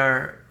we get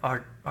our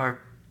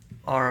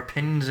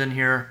opinions in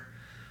here.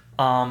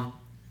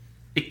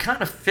 It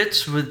kind of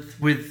fits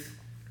with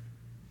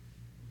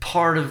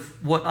part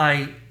of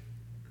my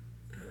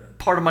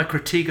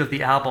critique of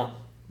the album,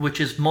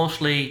 which is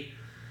mostly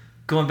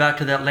going back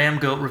to that Lamb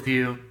Goat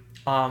review.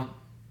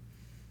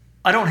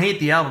 I don't hate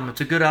the album;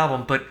 it's a good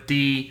album, but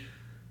the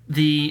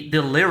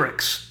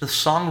lyrics, the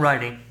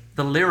songwriting,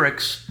 the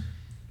lyrics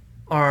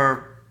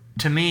are,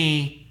 to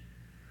me,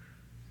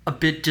 a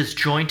bit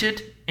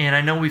disjointed. And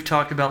I know we've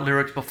talked about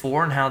lyrics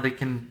before and how they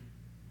can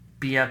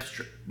be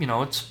abstract.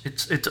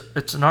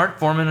 It's an art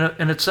form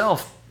in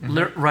itself.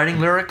 Mm-hmm. Writing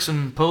lyrics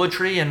and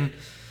poetry and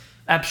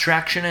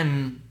abstraction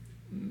and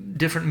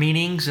different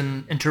meanings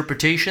and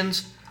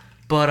interpretations.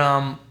 But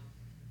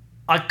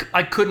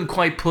I couldn't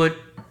quite put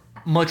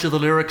much of the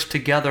lyrics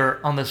together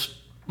on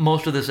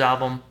most of this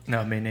album.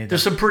 No, me neither.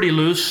 There's some pretty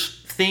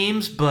loose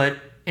themes, but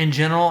in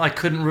general, I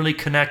couldn't really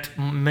connect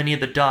many of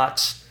the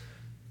dots.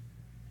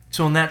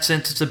 So in that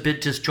sense, it's a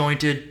bit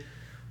disjointed,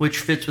 which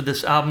fits with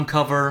this album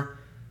cover,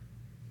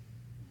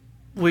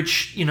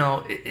 which,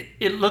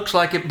 it looks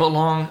like it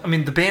belongs. I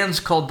mean, the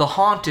band's called The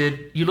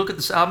Haunted. You look at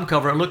this album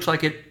cover, it looks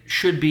like it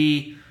should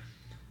be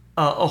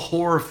a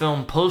horror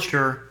film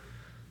poster.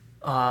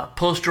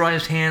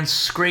 Posterized hands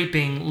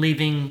scraping,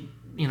 leaving,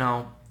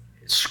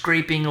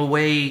 scraping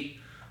away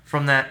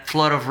from that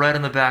flood of red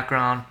in the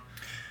background.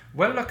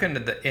 We're looking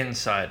at the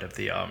inside of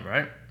the arm,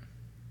 right?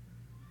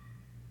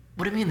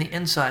 What do you mean the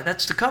inside?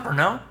 That's the cover,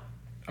 no?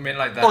 I mean,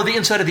 like that. Oh, the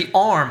inside of the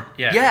arm.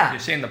 Yeah. You're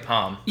seeing the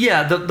palm.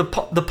 Yeah,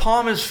 the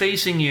palm is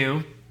facing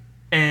you,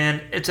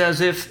 and it's as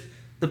if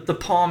the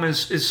palm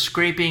is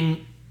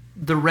scraping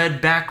the red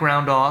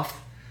background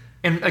off.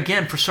 And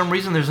again, for some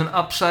reason, there's an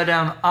upside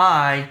down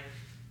eye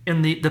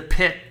in the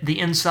pit, the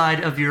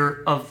inside of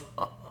your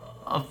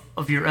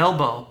your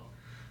elbow,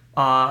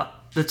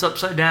 that's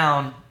upside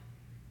down,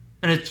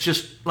 and it's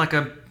just like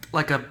a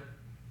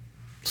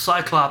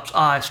cyclops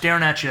eye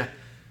staring at you.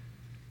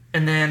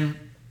 And then,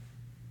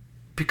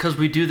 because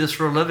we do this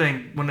for a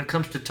living, when it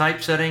comes to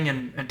typesetting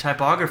and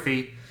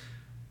typography,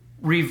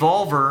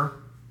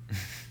 Revolver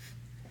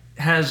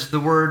has the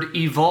word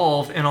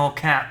evolve in all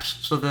caps.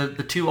 So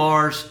the two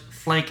R's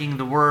flanking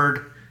the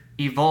word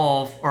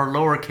evolve are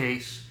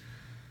lowercase.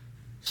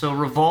 So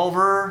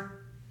revolver,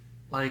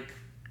 like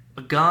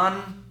a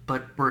gun,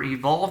 but we're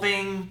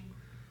evolving.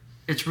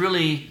 It's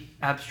really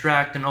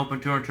abstract and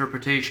open to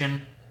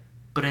interpretation.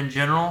 But in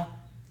general,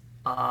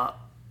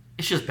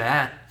 it's just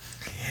bad.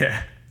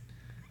 Yeah.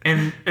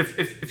 And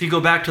if you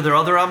go back to their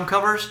other album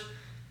covers,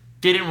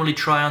 they didn't really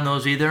try on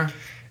those either.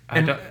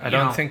 I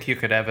don't think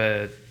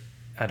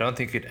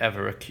you'd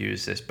ever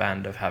accuse this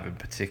band of having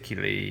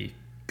particularly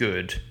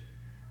good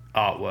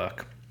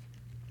artwork.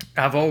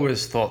 I've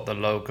always thought the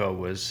logo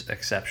was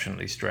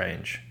exceptionally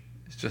strange.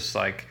 It's just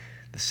like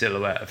the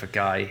silhouette of a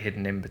guy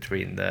hidden in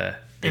between the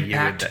U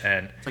and the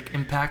N. It's like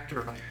Impact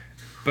or like.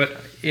 But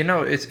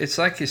it's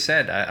like you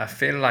said. I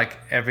feel like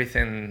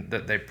everything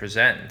that they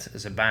present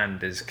as a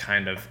band is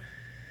kind of.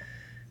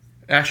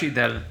 Actually,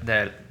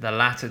 the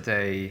latter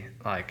day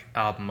like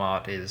album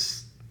art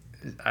is.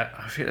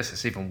 I feel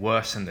it's even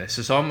worse than this.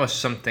 It's almost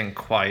something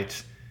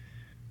quite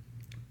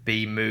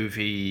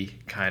B-movie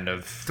kind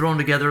of thrown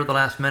together at the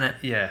last minute.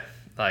 Yeah,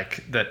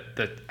 like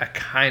that I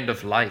kind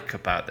of like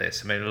about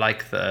this. I mean,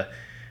 like the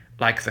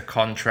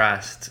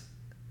contrast,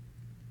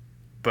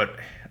 but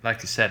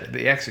like you said,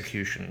 the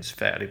execution's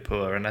fairly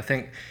poor. And I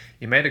think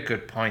you made a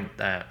good point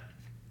that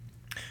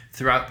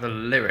throughout the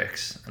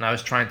lyrics, and I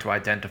was trying to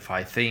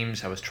identify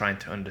themes. I was trying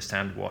to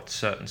understand what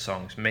certain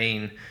songs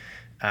mean.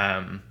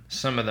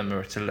 Some of them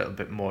are a little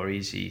bit more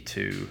easy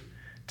to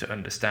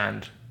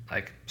understand,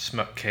 like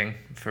Smut King,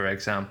 for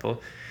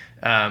example.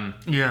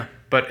 Yeah.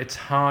 But it's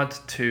hard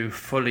to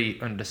fully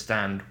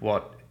understand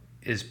what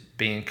is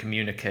being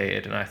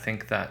communicated, and I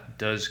think that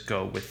does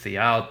go with the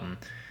album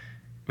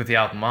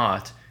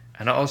art.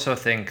 And I also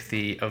think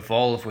the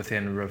evolve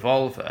within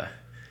Revolver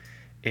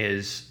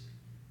is,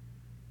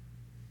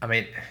 I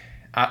mean,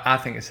 I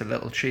think it's a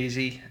little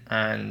cheesy,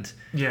 and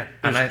yeah,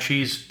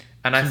 cheese.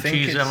 And I think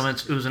cheese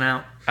elements oozing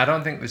out. I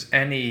don't think there's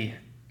any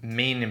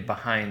meaning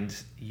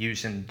behind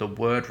using the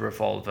word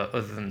revolver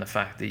other than the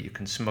fact that you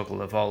can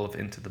smuggle evolve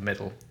into the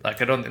middle.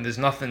 Like, I don't think there's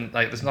nothing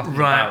right.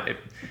 About it.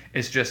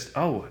 It's just,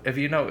 oh, have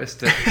you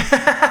noticed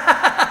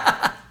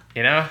that?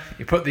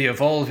 You put the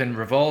evolve in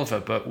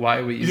revolver, but why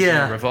are we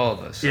using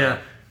revolver? So.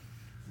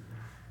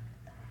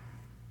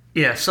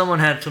 Yeah, someone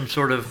had some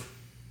sort of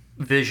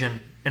vision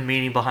and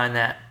meaning behind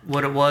that.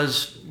 What it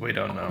was, we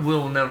don't know.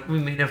 We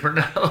may never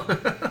know.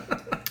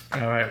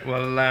 All right.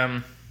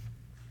 Well,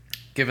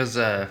 give us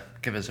a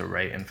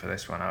rating for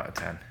this one out of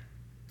 10.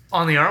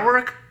 On the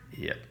artwork?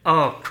 Yep.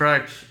 Oh,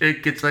 Christ.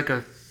 It gets like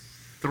a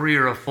 3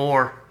 or a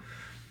 4.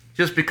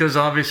 Just because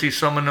obviously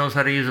someone knows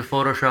how to use a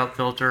Photoshop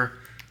filter.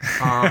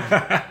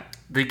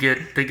 They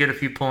get a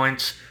few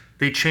points.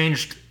 They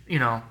changed,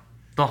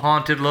 the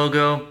Haunted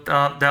logo.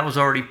 That was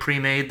already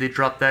pre-made. They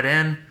dropped that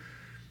in.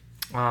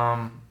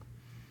 I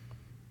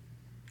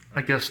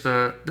guess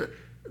the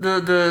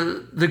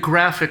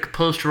graphic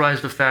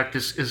posterized effect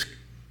is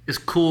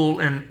cool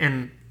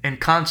in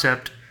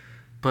concept,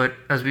 but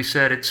as we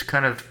said, it's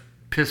kind of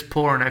piss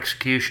poor in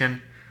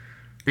execution.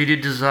 They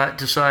did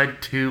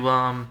decide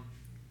to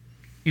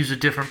use a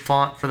different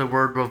font for the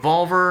word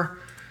revolver,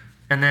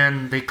 and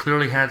then they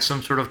clearly had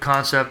some sort of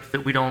concept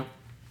that we'll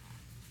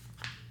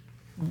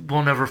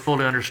never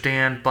fully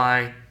understand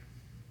by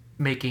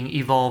making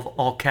evolve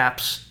all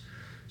caps.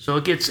 So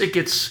it gets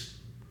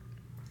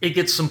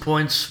some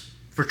points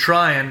for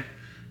trying,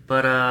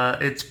 but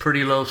it's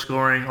pretty low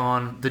scoring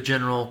on the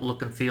general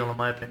look and feel, in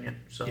my opinion.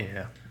 So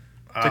yeah,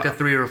 it's like a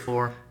 3 or a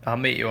 4. I'll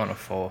meet you on a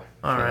 4 for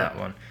that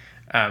one.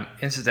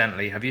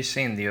 Incidentally, have you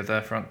seen the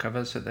other front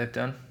covers that they've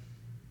done?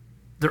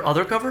 Their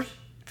other covers?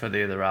 For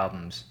the other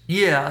albums?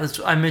 Yeah,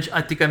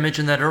 I think I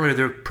mentioned that earlier.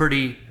 They're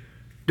pretty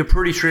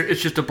straight.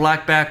 It's just a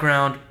black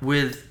background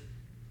with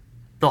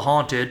the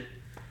Haunted.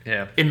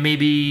 Yeah. And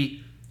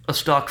maybe a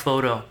stock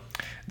photo.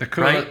 The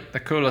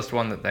coolest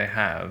one that they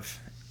have,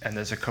 and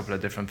there's a couple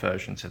of different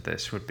versions of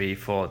this, would be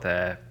for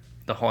the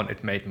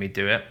Haunted Made Me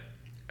Do It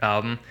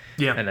album.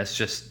 Yeah. And it's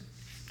just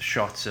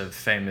shots of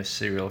famous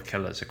serial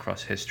killers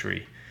across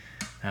history.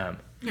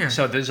 Yeah.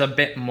 So there's a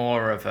bit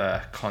more of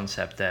a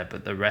concept there,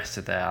 but the rest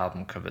of their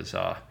album covers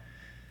are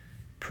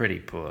pretty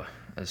poor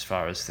as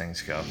far as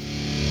things go.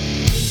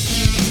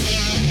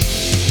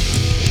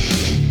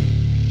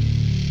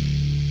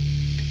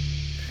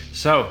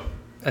 So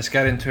let's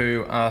get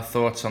into our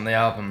thoughts on the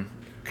album.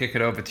 Kick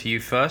it over to you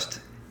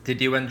first.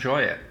 Did you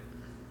enjoy it?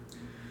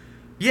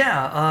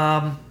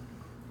 Yeah,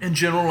 in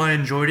general, I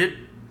enjoyed it.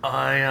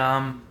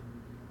 I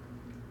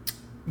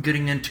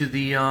getting into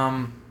the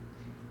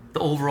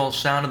overall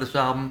sound of this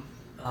album,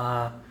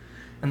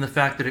 and the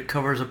fact that it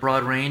covers a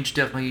broad range.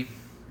 Definitely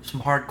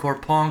some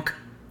hardcore punk,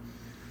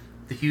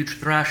 the huge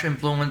thrash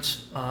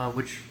influence,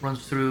 which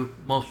runs through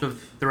most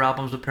of their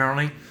albums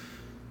apparently.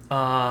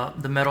 The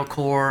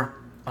metalcore,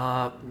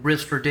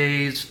 riffs for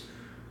days,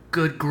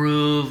 good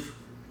groove,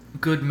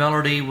 good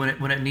melody when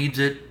it needs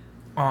it.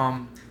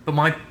 But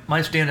my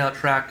standout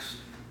tracks,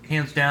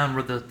 hands down,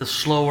 were the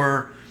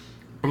slower,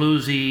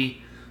 bluesy,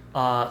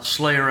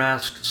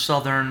 Slayer-esque,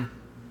 southern,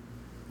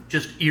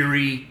 just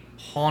eerie,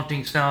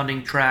 haunting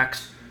sounding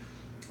tracks,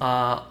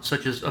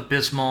 such as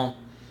Abysmal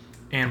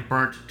and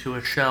Burnt to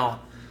a Shell.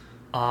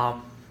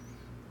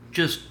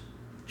 Just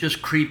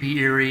creepy,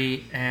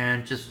 eerie,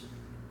 and just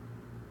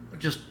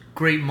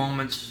great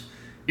moments,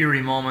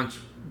 eerie moments,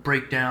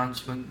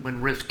 breakdowns when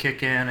riffs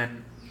kick in,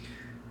 and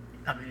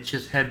I mean, it's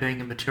just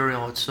headbanging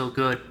material. It's so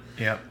good.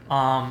 Yeah.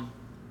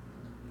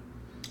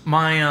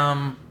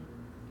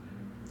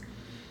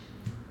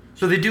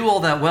 So they do all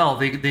that well.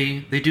 They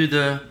do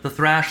the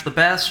thrash the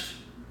best.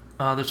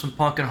 There's some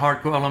punk and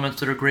hardcore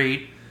elements that are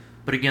great,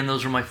 but again,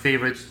 those are my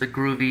favorites, the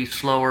groovy,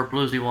 slower,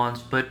 bluesy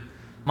ones. But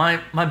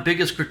my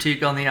biggest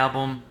critique on the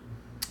album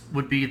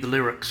would be the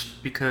lyrics,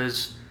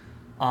 because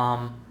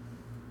I'm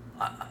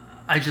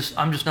just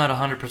not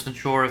 100%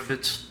 sure if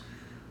it's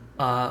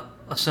a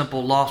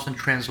simple loss in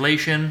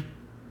translation,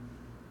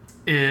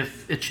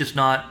 if it's just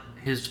not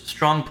his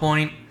strong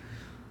point.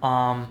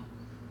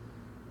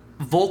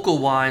 Vocal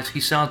wise, he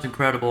sounds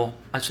incredible.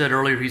 I said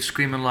earlier he's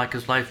screaming like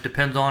his life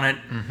depends on it.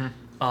 Mm-hmm.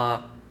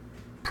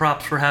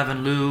 Props for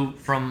having Lou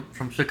from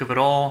Sick of It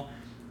All.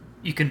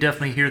 You can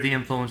definitely hear the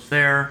influence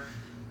there.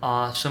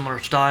 Similar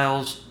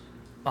styles,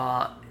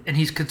 and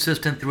he's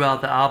consistent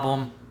throughout the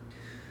album.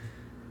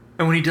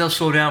 And when he does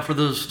slow down for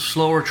those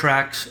slower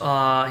tracks,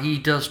 he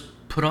does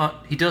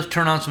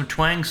turn on some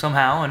twang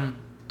somehow, and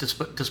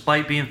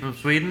despite being from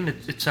Sweden,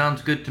 it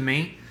sounds good to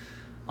me.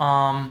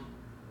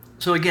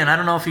 So again, I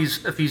don't know if he's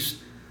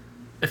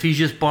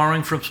just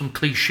borrowing from some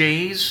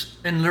cliches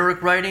in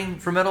lyric writing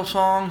for metal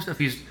songs, if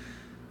he's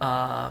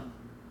or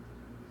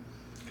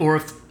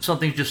if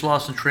something's just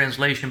lost in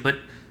translation. But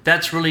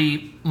that's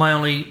really my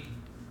only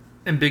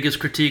and biggest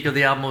critique of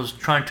the album, was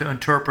trying to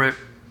interpret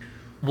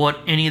what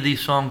any of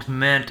these songs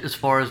meant as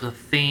far as the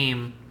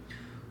theme.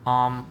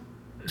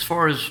 As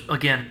far as,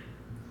 again,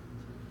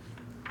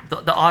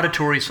 the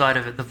auditory side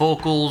of it, the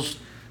vocals,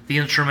 the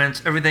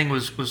instruments, everything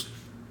was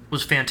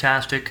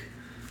fantastic.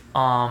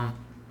 But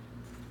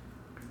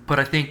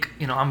I think,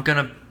 I'm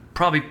gonna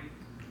probably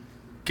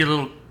get a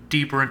little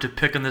deeper into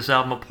picking this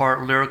album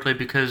apart lyrically,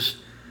 because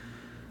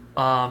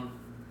first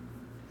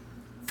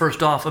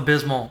off,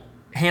 Abysmal,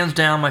 hands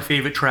down my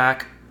favorite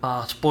track.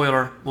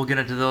 Spoiler, we'll get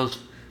into those.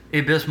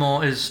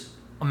 Abysmal is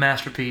a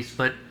masterpiece,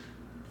 but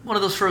one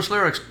of those first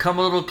lyrics, come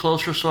a little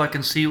closer so I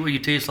can see what you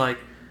taste like.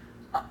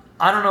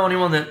 I don't know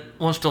anyone that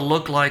wants to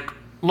look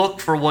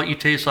for what you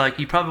taste like.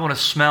 You probably want to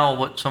smell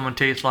what someone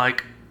tastes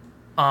like.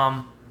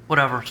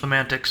 Whatever,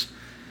 semantics.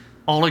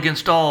 All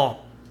against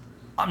all.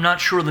 I'm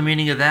not sure the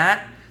meaning of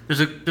that. There's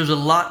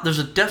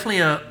definitely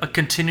a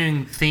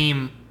continuing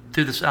theme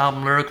through this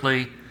album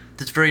lyrically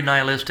that's very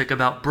nihilistic,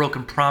 about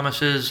broken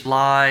promises,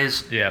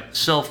 lies,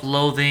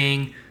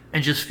 self-loathing,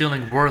 and just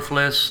feeling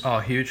worthless. Oh,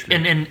 hugely.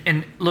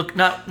 And look,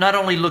 not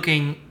only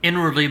looking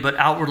inwardly but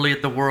outwardly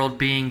at the world,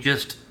 being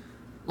just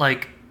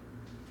like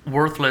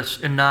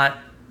worthless and not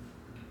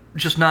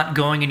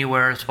going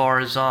anywhere as far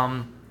as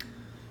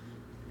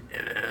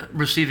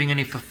receiving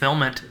any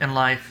fulfillment in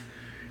life.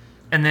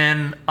 And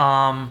then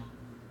a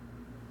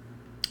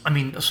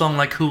song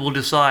like Who Will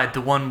Decide,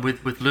 the one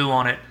with Lou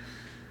on it,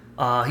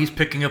 he's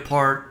picking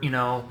apart,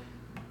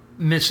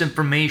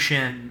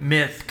 misinformation,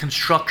 myth,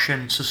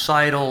 construction,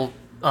 societal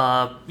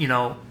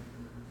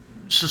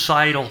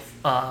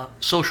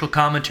social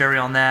commentary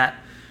on that.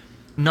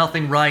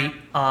 Nothing right.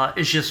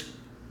 It's just,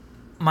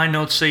 my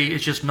notes say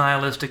it's just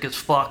nihilistic as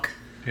fuck.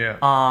 Yeah.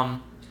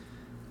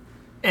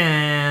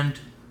 And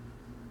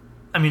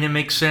it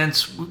makes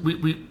sense.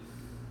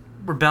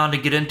 We're bound to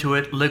get into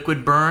it.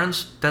 Liquid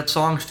Burns, that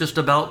song's just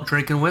about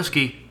drinking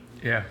whiskey.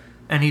 Yeah.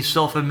 And he's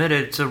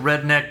self-admitted it's a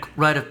redneck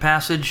rite of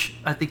passage,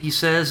 I think he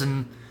says,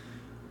 and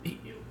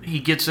he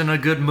gets in a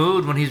good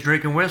mood when he's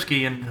drinking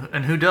whiskey,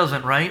 and who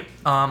doesn't, right?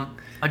 I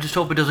just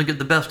hope it doesn't get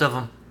the best of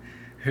him.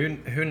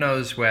 Who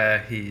knows where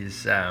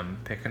he's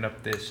picking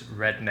up this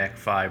redneck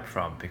vibe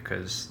from,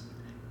 because,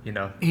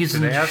 he's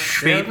in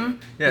Sweden?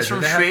 He's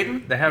from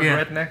Sweden? They have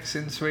rednecks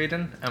in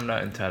Sweden? I'm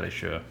not entirely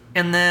sure.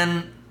 And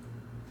then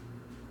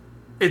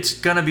it's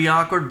going to be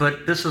awkward,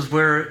 but this is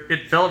where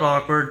it felt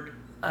awkward.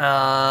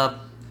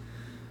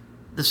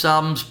 This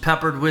album's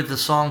peppered with a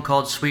song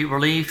called Sweet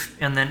Relief,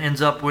 and then ends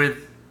up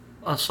with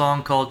a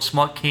song called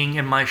Smut King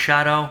in My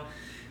Shadow.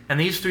 And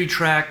these three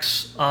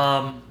tracks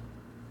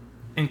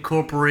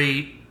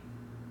incorporate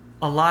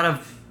a lot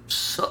of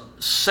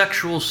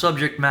sexual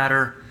subject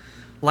matter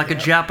Like a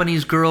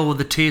Japanese girl with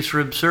a taste for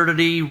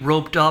absurdity,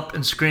 roped up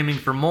and screaming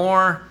for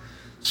more.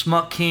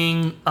 Smut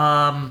King,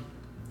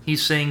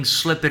 he's saying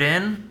slip it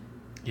in.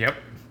 Yep.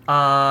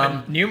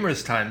 And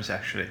numerous times,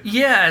 actually.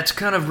 Yeah, it's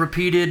kind of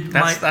repeated.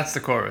 That's the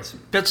chorus.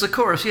 That's the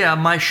chorus, yeah.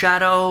 My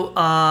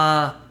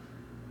shadow,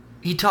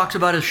 he talks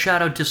about his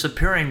shadow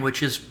disappearing,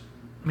 which is,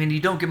 I mean, you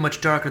don't get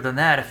much darker than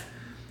that. If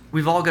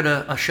we've all got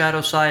a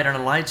shadow side and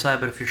a light side,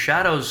 but if your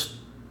shadow's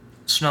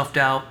snuffed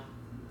out,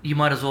 you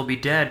might as well be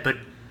dead, but...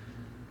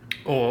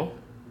 Or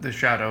the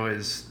shadow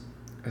has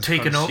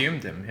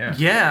consumed him, yeah.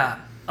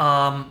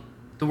 Yeah.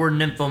 The word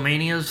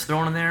nymphomania is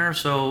thrown in there,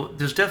 so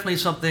there's definitely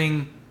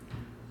something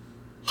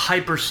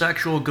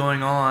hypersexual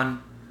going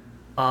on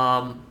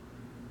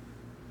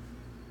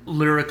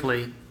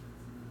lyrically.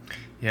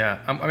 Yeah,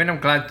 I mean, I'm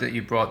glad that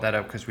you brought that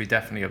up because we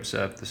definitely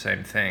observed the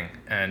same thing.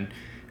 And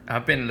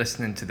I've been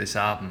listening to this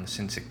album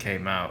since it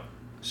came out,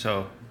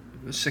 so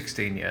it was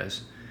 16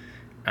 years.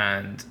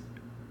 And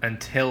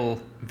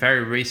until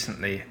very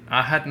recently,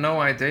 I had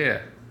no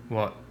idea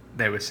what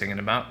they were singing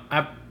about.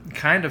 I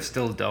kind of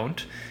still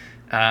don't,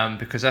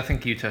 because I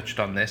think you touched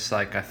on this.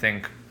 Like, I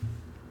think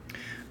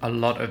a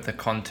lot of the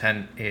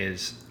content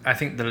is, I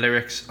think the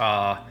lyrics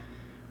are,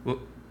 well,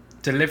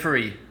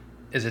 delivery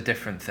is a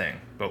different thing,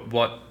 but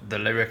what the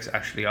lyrics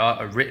actually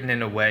are written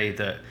in a way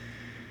that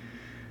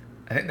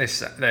I think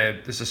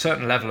there's a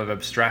certain level of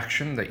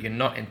abstraction that you're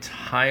not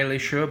entirely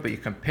sure, but you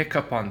can pick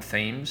up on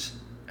themes.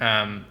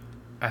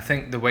 I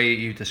think the way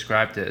you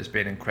described it as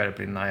being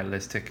incredibly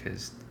nihilistic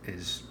is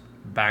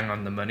bang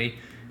on the money.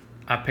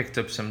 I picked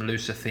up some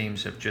looser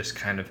themes of just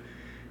kind of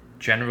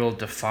general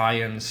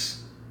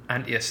defiance,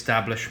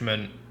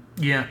 anti-establishment.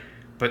 Yeah.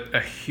 But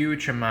a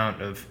huge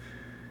amount of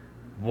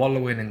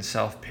wallowing in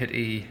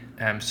self-pity,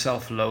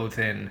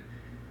 self-loathing,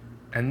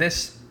 and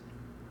this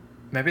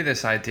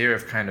idea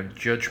of kind of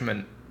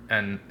judgment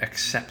and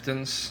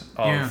acceptance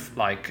of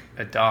like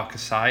a darker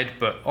side,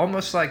 but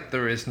almost like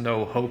there is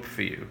no hope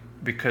for you,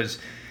 because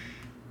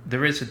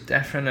there is a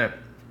definite,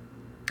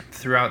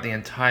 throughout the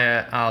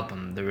entire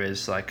album, there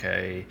is like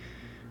a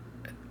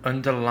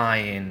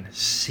underlying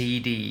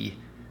seedy,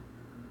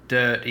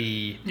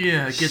 dirty,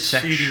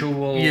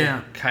 sexual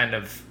kind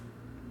of,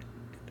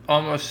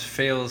 almost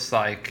feels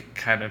like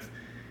kind of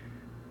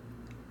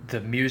the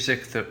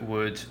music that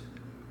would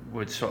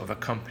sort of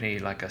accompany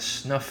like a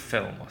snuff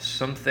film or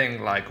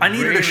something. Like, I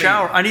needed a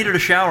shower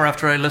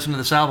after I listened to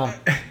this album.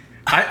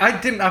 I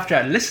didn't after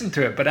I listened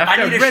to it, but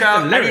after I read the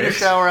lyrics. I need a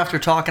shower after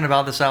talking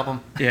about this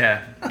album.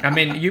 Yeah. I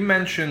mean, you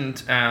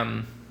mentioned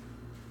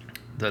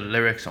the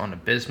lyrics on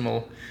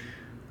Abysmal,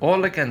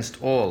 All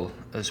Against All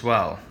as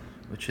well,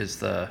 which is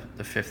the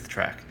fifth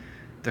track.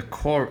 The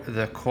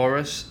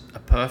chorus, a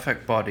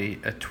perfect body,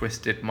 a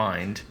twisted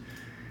mind.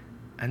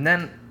 And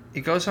then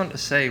he goes on to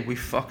say, we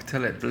fuck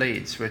till it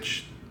bleeds,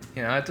 which,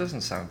 you know, it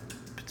doesn't sound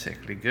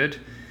particularly good.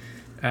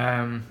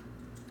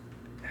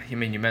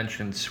 You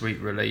mentioned Sweet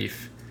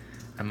Relief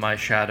and My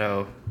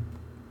Shadow.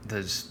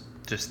 There's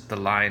just the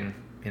line,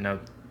 you know,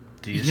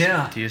 do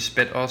you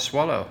spit or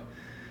swallow?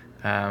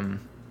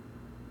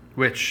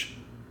 Which,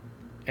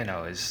 you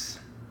know, is...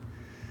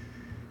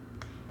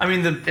 I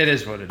mean, it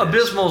is what it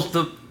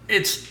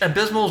is.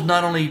 Abysmal's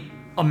not only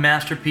a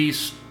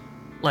masterpiece,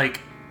 like,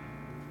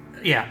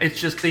 yeah,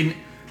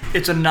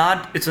 it's a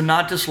nod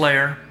to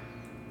Slayer.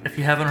 If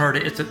you haven't heard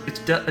it,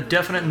 it's a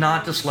definite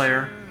nod to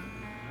Slayer.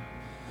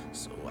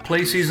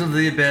 Play Season of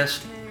the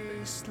Abyss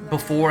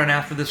before and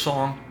after this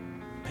song.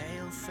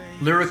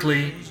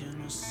 Lyrically,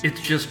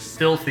 it's just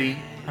filthy.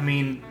 I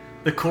mean,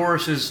 the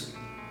chorus is,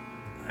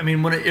 I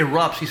mean, when it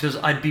erupts, he says,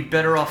 I'd be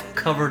better off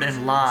covered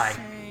in lie.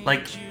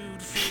 Like,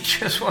 he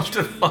just wants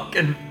to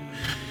fucking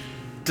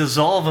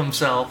dissolve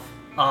himself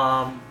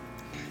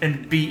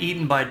and be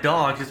eaten by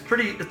dogs.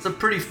 It's a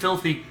pretty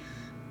filthy,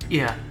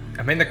 yeah.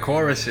 I mean, the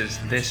chorus is,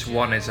 this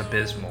one is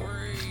abysmal.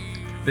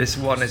 This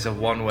one is a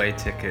one-way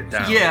ticket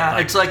down. Yeah,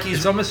 it's like he's...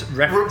 It's almost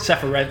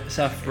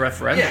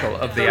self-referential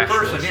of the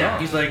actual song. Yeah,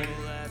 he's like...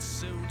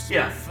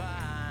 Yeah.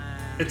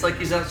 It's like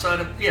he's outside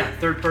of... Yeah,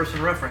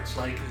 third-person reference.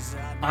 Like,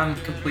 I'm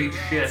complete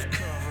shit.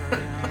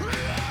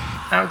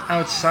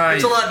 Outside...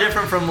 It's a lot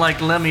different from,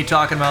 like, Lemmy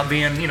talking about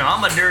being, you know,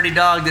 I'm a dirty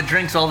dog that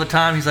drinks all the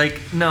time. He's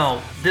like,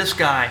 no, this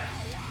guy,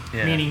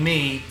 meaning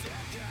me,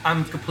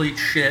 I'm complete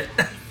shit.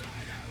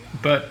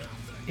 But,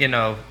 you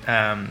know...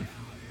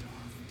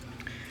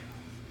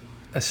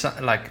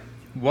 like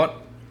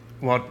what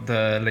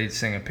the lead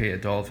singer Peter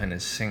Dolphin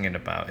is singing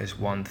about is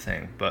one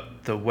thing,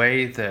 but the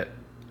way that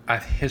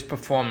his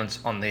performance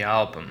on the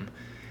album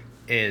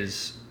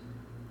is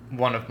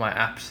one of my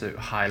absolute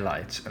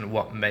highlights and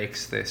what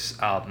makes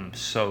this album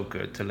so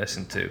good to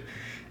listen to.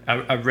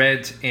 I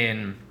read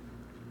in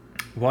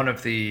one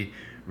of the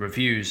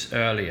reviews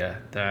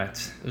earlier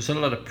that there's a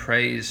lot of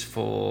praise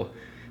for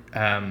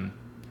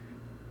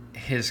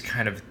his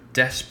kind of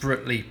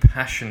desperately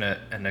passionate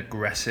and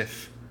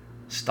aggressive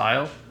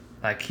style.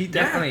 Like, he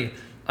definitely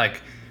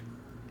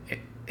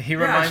he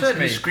reminds me,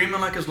 he's screaming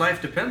like his life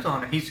depends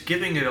on it. He's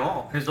giving it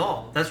all, his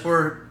all. That's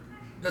where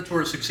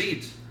it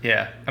succeeds.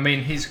 Yeah, I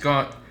mean, he's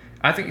got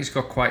I think he's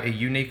got quite a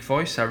unique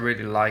voice. I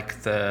really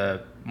like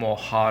the more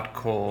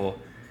hardcore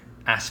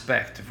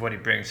aspect of what he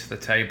brings to the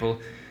table.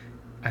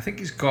 I think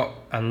he's got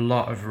a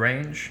lot of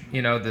range.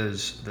 You know,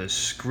 there's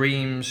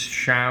screams,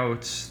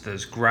 shouts,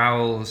 there's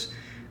growls,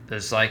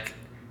 there's like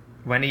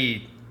when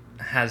he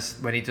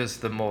does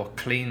the more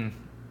clean,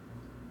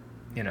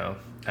 you know,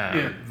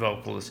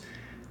 vocals,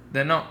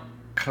 they're not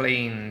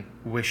clean,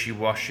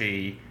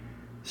 wishy-washy,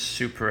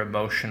 super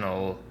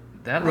emotional.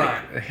 They're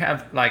like, they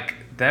have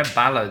like, their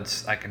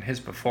ballads, like in his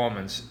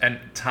performance, and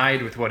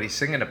tied with what he's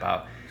singing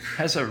about,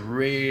 has a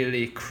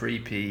really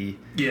creepy,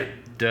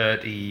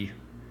 dirty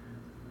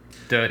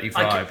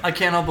vibe. I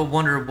can't help but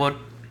wonder what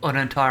an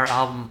entire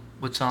album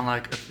would sound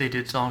like if they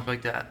did songs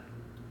like that.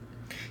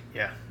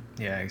 Yeah,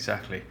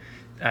 exactly.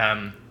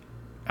 I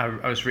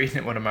was reading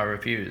in one of my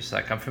reviews,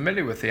 like I'm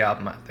familiar with the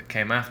album that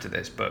came after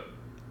this, but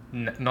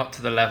not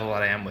to the level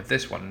that I am with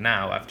this one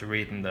now after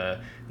reading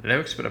the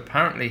lyrics, but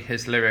apparently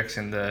his lyrics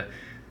in the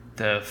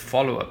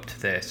follow-up to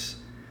this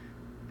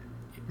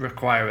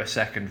require a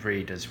second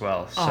read as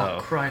well. So,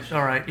 oh, Christ.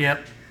 All right,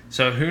 yep.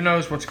 So who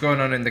knows what's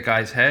going on in the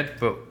guy's head,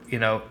 but, you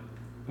know,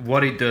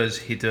 what he does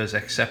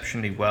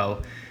exceptionally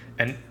well.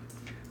 And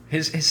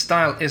his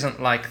style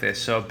isn't like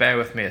this, so bear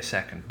with me a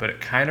second, but it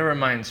kind of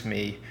reminds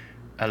me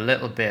a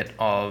little bit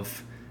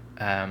of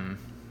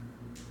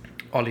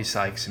Ollie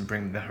Sykes in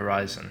Bring Me the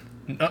Horizon.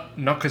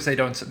 Not because they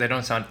don't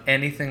sound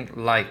anything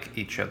like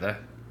each other.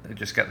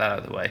 Just get that out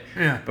of the way.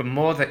 Yeah. But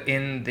more that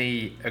in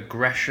the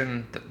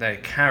aggression that they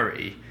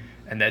carry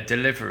and their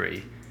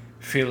delivery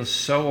feels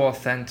so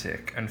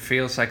authentic and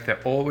feels like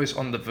they're always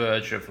on the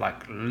verge of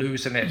like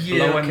losing it,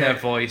 blowing their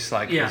voice.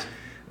 Like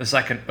there's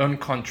like an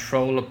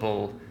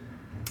uncontrollable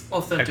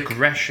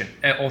aggression.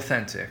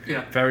 Authentic.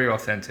 Yeah. Very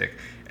authentic.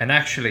 And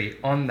actually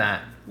on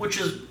that, which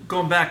is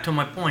going back to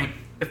my point.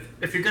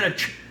 If you're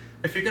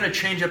gonna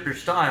change up your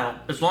style,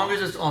 as long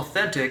as it's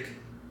authentic,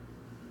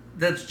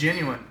 that's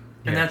genuine.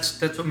 And that's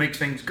what makes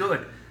things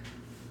good.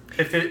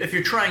 If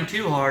you're trying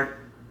too hard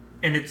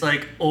and it's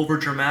like over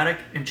dramatic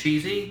and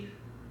cheesy,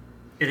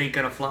 it ain't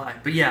gonna fly.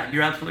 But yeah,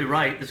 you're absolutely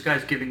right. This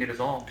guy's giving it his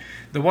all.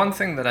 The one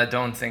thing that I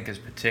don't think is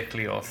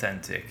particularly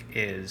authentic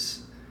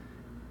is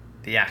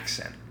the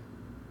accent,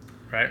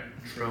 right?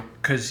 True.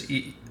 Because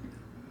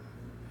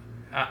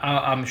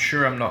I'm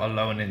sure I'm not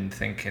alone in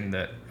thinking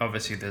that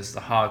obviously there's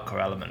the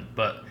hardcore element,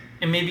 but...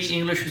 And maybe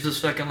English is a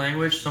second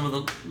language. Some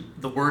of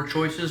the word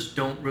choices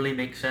don't really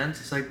make sense.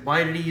 It's like,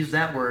 why did he use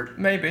that word?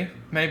 Maybe.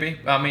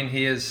 I mean,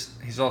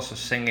 he's also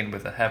singing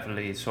with a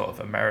heavily sort of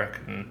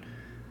American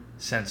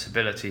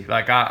sensibility.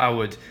 Like I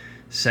would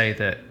say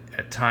that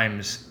at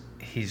times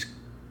he's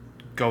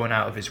going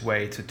out of his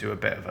way to do a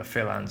bit of a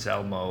Phil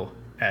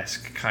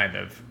Anselmo-esque kind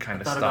of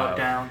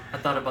style. I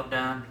thought about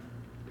Down.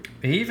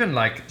 Even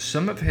like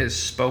some of his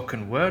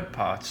spoken word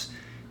parts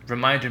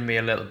reminded me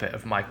a little bit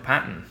of Mike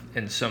Patton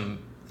in some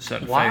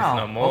certain Faith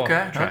No More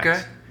tracks.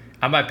 Okay.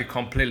 I might be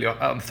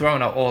I'm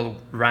throwing out all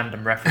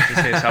random references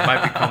here, so I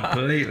might be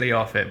completely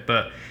off it.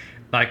 But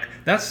like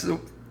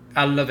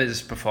I love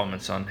his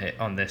performance on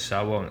this, so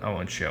I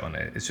won't shit on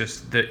it. It's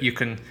just that you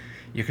can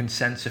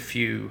sense a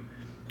few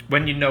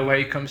when you know where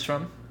he comes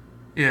from.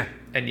 Yeah.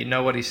 And you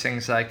know what he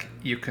sings like,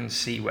 you can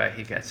see where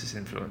he gets his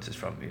influences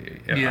from.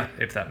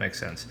 If that makes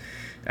sense.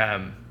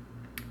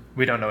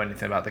 We don't know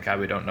anything about the guy.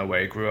 We don't know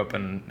where he grew up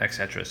and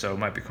etc. So it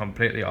might be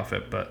completely off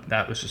it, but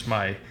that was just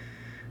my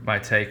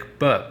take.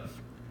 But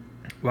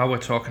while we're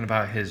talking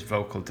about his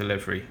vocal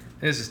delivery,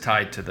 this is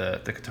tied to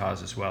the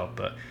guitars as well.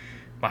 But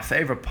my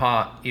favorite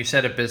part, you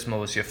said Abysmal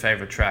was your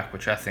favorite track,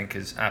 which I think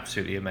is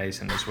absolutely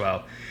amazing as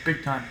well.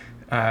 Big time.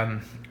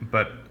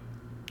 But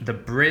the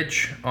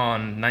bridge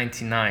on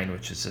 99,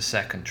 which is the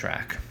second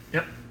track.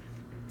 Yep.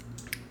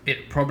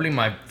 It probably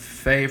my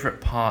favorite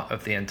part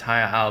of the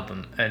entire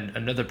album, and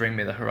another Bring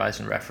Me the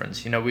Horizon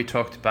reference. You know, we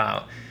talked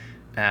about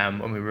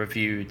when we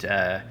reviewed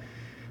There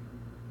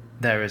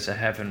Is a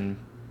Heaven,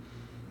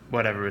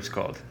 whatever it's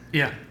called.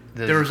 Yeah.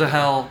 There Is a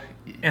Hell,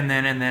 and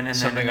then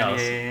something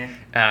else.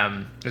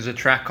 Yeah. There's a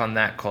track on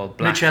that called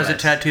Blacklist. Mitch has it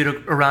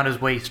tattooed around his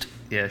waist.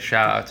 Yeah,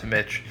 shout out to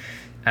Mitch.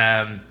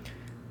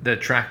 The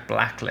track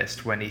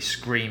Blacklist, when he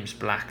screams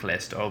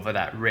Blacklist over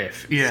that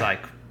riff, it's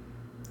like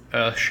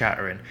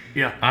earth-shattering.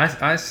 Yeah.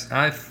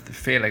 I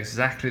feel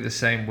exactly the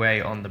same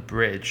way on the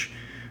bridge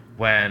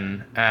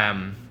when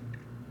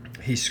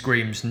he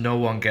screams "No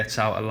one gets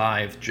out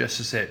alive" just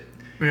as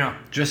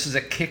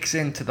it kicks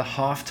into the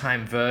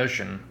halftime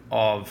version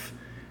of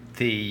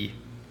the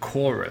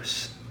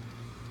chorus.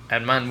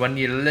 And man, when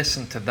you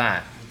listen to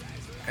that,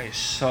 there's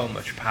so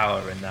much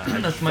power in that.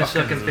 That's my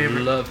second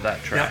favorite. Love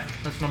that track. Yeah,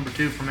 that's number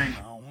 2 for me.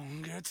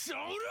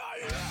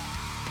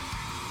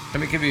 Let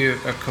me give you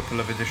a couple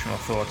of additional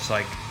thoughts.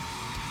 Like,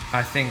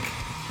 I think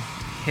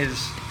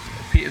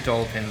Peter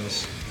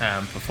Dolphin's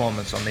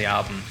performance on the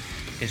album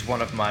is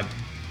one of my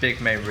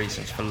big main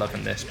reasons for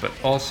loving this, but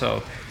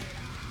also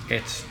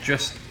it's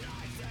just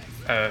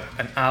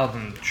an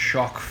album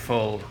chock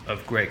full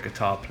of great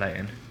guitar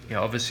playing. You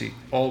know, obviously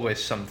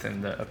always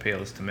something that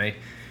appeals to me.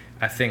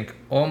 I think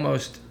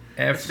almost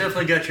It's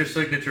definitely got your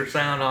signature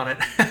sound on it.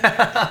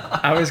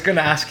 I was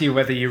gonna ask you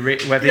whether when you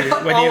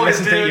Always,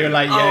 listen to it, dude. you're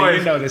like, yeah, Always.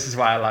 you know, this is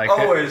why I like it.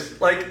 Always.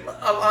 Like,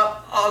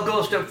 I'll go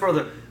a step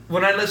further.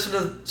 When I listen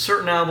to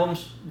certain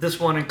albums, this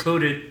one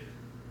included,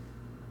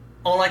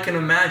 all I can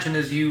imagine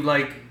is you,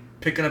 like,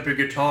 picking up your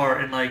guitar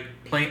and, like,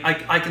 playing.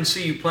 I can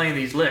see you playing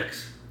these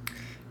licks.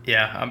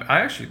 Yeah,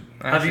 I actually.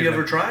 Have you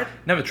ever tried?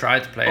 Never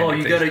tried to play. Oh,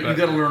 any you of these,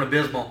 gotta learn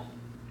Abysmal.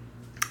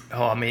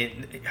 Oh, I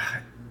mean,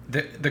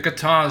 the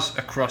guitars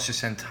across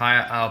this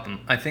entire album,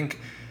 I think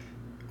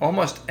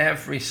almost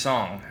every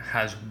song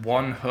has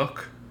one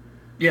hook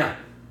Yeah,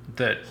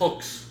 that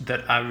hooks.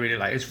 that I really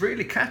like. It's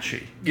really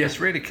catchy. Yeah. It's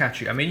really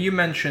catchy. I mean, you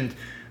mentioned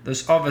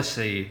there's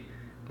obviously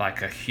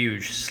like a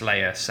huge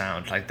Slayer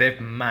sound. Like they've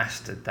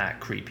mastered that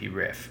creepy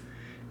riff.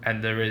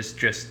 And there is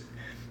just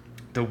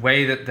the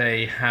way that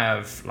they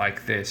have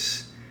like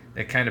this,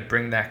 they kind of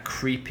bring that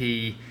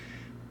creepy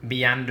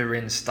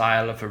meandering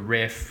style of a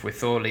riff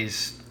with all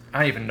these, I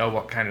don't even know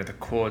what kind of the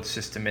chord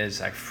system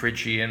is, like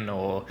Phrygian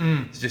or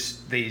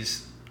just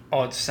these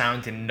odd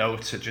sounding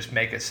notes that just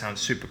make it sound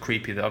super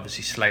creepy that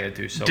obviously Slayer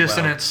do so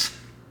Dissonance.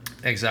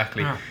 well.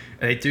 Exactly. Yeah.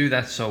 And they do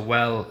that so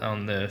well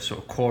on the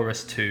sort of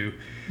chorus to,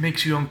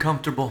 Makes you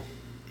uncomfortable.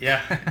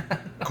 yeah,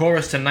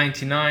 chorus to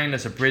 99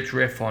 as a bridge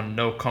riff on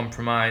No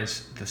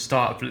Compromise. The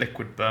start of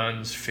Liquid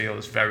Burns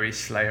feels very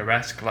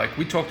Slayer-esque. Like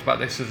we talked about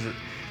this,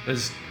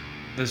 there's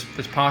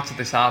parts of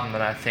this album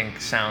that I think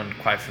sound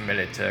quite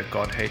familiar to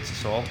God Hates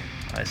Us All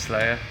by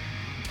Slayer.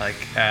 Like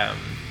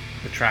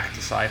the track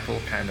Disciple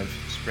kind of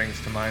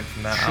springs to mind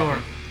from that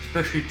album.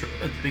 Especially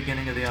at the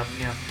beginning of the album,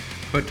 yeah.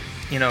 But,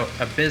 you know,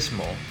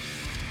 Abysmal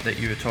that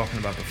you were talking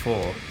about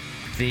before,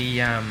 the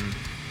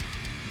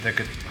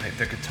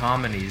guitar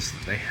harmonies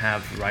that they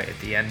have right at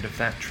the end of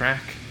that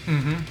track,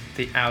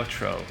 the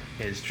outro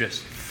is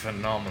just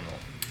phenomenal.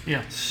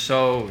 Yeah.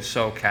 So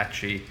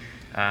catchy.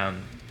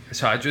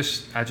 So I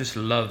just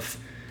love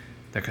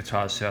the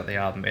guitars throughout the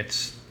album.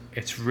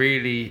 It's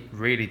really,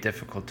 really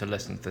difficult to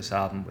listen to this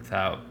album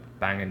without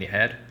banging your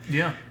head.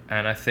 Yeah.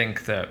 And I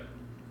think that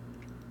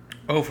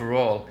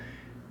overall,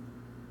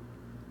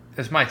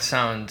 this might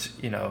sound,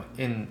 you know,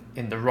 in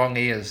the wrong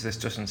ears, this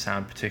doesn't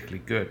sound particularly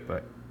good,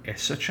 but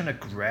it's such an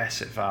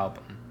aggressive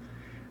album.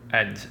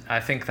 And I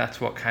think that's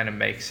what kind of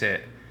makes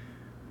it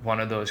one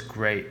of those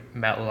great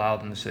metal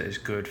albums that is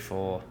good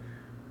for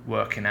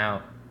working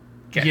out,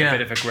 getting a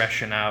bit of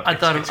aggression out. I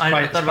thought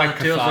about it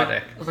too.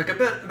 Cathartic. I was like,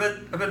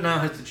 I bet now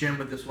hits the gym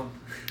with this one.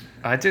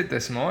 I did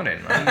this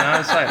morning, man. And I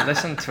was like,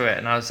 listened to it,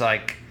 and I was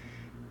like,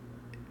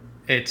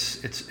 it's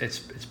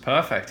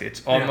perfect.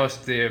 It's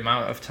almost the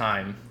amount of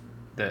time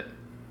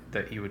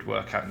that you would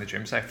work out in the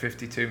gym. It's like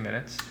 52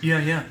 minutes.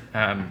 Yeah.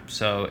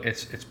 So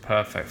it's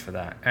perfect for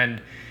that.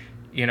 And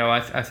you know,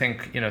 I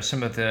think, you know,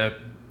 some of the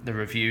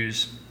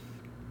reviews,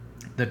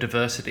 the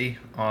diversity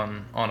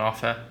on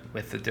offer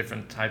with the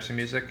different types of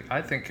music,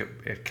 I think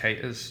it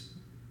caters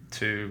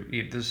to,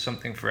 there's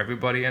something for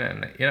everybody in it,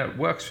 and you know, it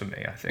works for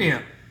me, I think.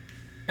 Yeah.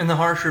 And the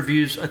harsh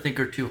reviews, I think,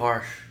 are too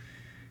harsh.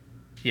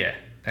 Yeah,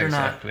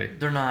 exactly.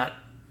 They're not.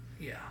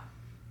 Yeah.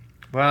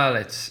 Well,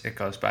 it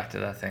goes back to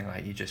that thing,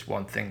 like you just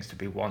want things to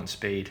be one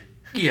speed.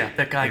 Yeah,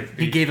 that guy,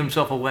 he gave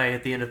himself away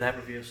at the end of that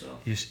review. So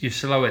you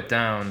slow it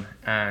down,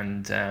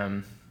 and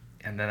then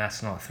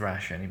that's not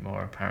thrash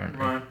anymore,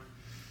 apparently.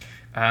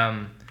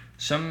 right.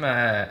 Some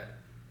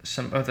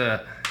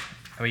other.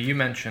 I mean, you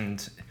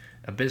mentioned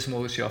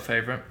Abysmal is your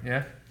favorite,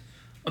 yeah?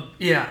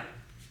 Yeah,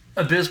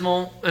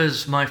 Abysmal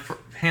is my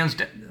hands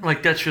down.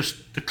 Like that's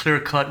just the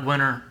clear-cut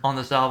winner on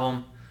this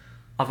album.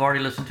 I've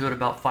already listened to it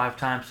about 5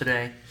 times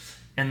today,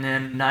 and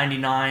then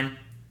 99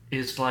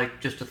 is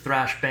like just a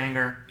thrash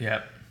banger.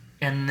 Yeah.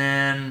 And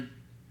then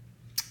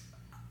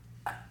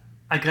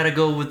I gotta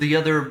go with the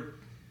other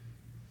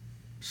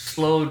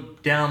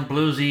slowed down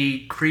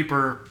bluesy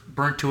creeper,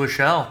 Burnt to a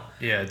Shell.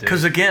 Yeah, dude.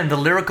 Because again, the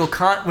lyrical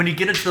when you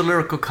get into the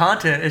lyrical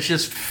content, it's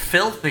just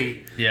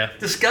filthy. Yeah.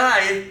 This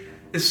guy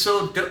is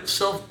so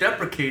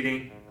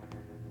self-deprecating,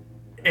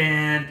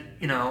 and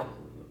you know,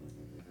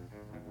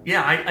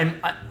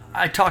 yeah,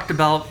 I talked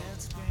about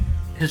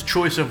his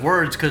choice of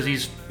words because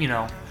he's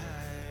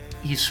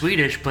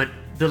Swedish, but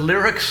the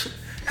lyrics,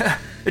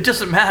 it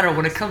doesn't matter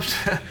when it comes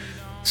to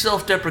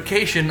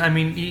self-deprecation. I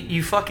mean,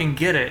 you fucking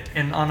get it.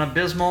 And on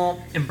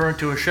Abysmal and Burnt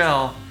to a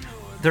Shell,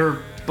 they're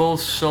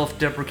both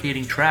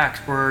self-deprecating tracks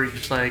where you're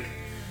just like,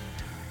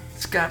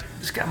 this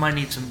guy might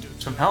need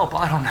some help.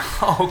 I don't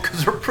know,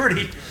 because they're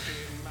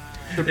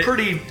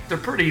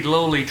pretty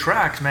lowly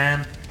tracks,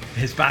 man.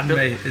 His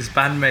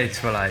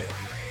bandmates were like,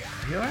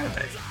 "You alright,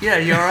 mate? Yeah,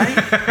 you alright?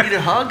 Need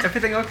a hug?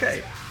 Everything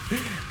okay?"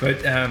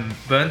 But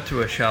Burnt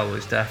to a Shell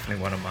was definitely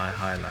one of my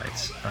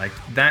highlights. Like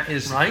that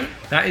is Right?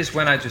 That is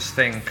when I just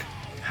think,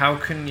 how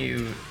can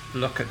you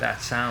look at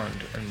that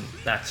sound and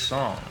that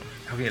song?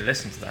 How can you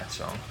listen to that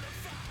song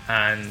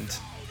and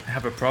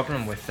have a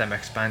problem with them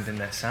expanding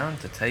their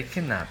sound to take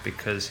in that,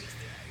 because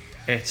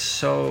it's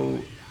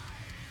so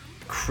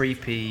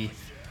creepy,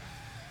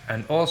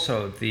 and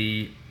also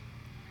the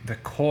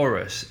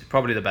chorus,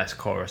 probably the best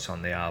chorus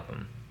on the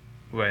album,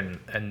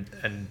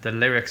 and the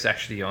lyrics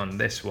actually on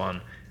this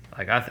one,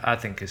 like I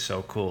think is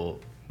so cool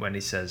when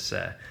he says,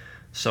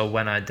 "So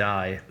when I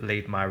die,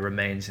 lead my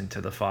remains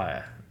into the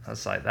fire." I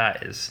was like,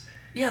 that is.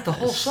 Yeah, the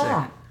whole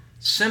song. Sick.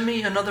 Send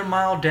me another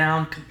mile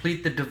down,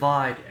 complete the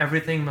divide.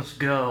 Everything must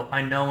go.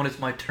 I know when it's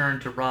my turn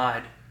to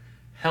ride.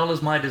 Hell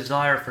is my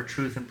desire for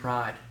truth and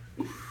pride.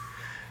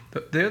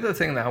 The other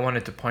thing that I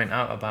wanted to point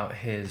out about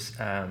his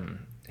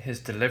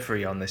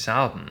delivery on this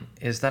album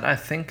is that I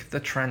think the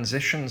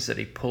transitions that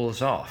he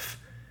pulls off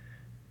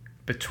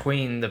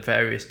between the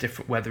various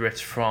different, whether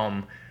it's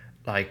from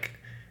like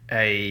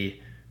a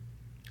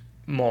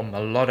more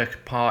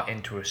melodic part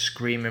into a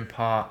screaming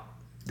part,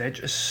 they're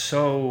just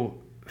so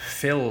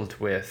filled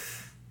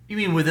with. You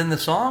mean within the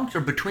songs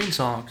or between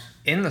songs?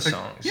 In the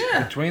songs.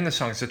 Yeah. Between the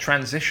songs. The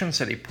transitions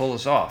that he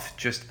pulls off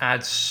just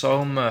add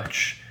so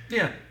much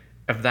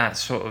of that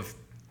sort of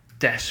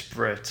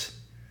desperate,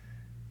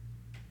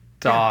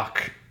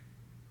 dark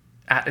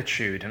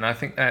attitude. And I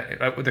think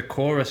that with the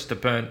chorus, the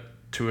burnt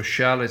to a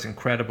shell is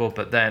incredible,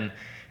 but then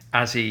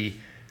as he,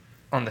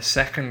 on the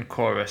second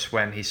chorus,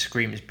 when he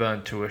screams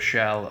burnt to a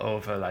shell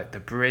over like the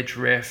bridge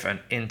riff and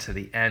into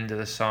the end of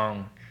the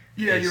song,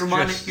 you're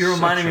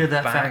reminding me of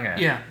that fact.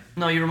 Yeah,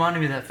 no, you're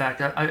reminding me of that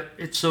fact.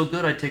 It's so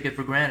good I take it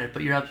for granted,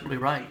 but you're absolutely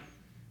right.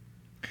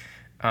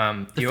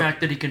 The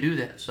fact that he can do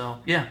that, so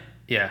yeah.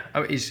 Yeah,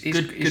 he's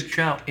good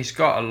shout. He's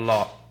got a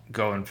lot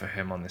going for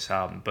him on this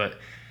album, but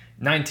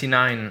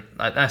 99,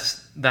 like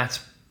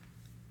that's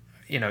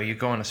you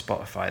go on a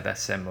Spotify,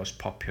 that's their most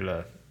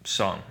popular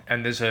song,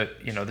 and there's a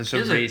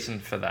reason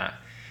for that.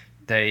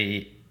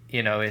 They,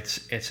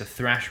 it's a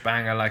thrash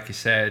banger, like you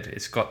said.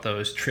 It's got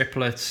those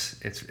triplets.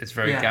 It's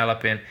very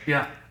galloping.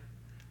 Yeah.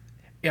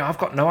 Yeah, I've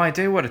got no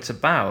idea what it's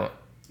about.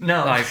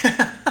 No. Like,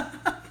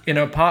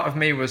 part of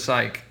me was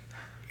like,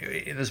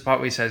 there's a part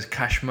where he says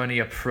cash money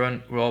up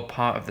front, we're all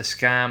part of the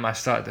scam. I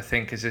started to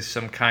think, is this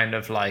some kind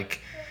of like,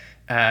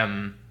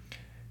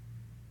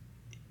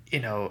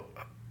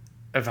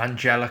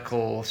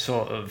 evangelical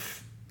sort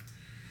of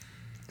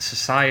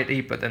society?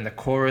 But then the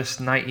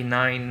chorus,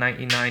 99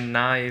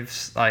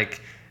 knives,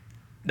 like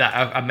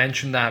that. I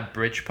mentioned that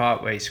bridge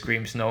part where he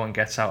screams no one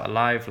gets out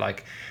alive.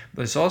 Like,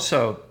 there's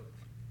also,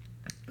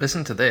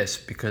 listen to this,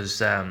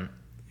 because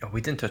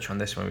we didn't touch on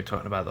this when we were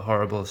talking about the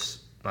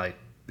Horribles, like,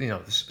 the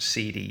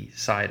seedy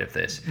side of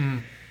this.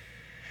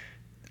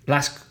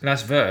 Last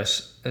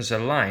verse, there's a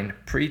line: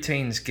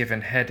 preteens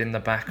given head in the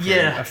back room,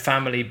 a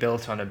family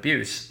built on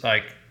abuse.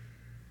 Like,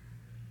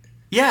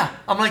 yeah,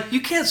 I'm like, you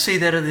can't say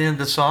that at the end of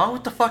the song.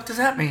 What the fuck does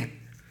that mean?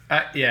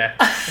 Yeah.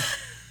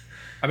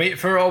 I mean,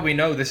 for all we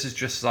know, this is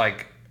just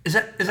like, is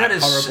that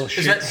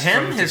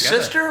him, his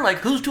sister? Like,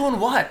 who's doing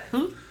what?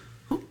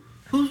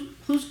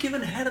 Who's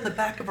giving head in the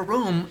back of a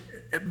room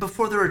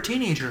before they're a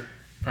teenager?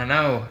 I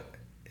know.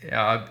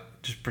 Yeah, I'm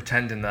just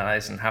pretending that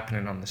isn't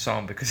happening on the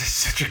song because it's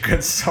such a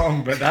good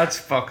song, but that's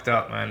fucked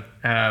up, man.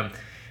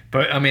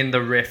 But I mean, the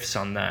riffs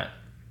on that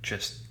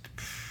just,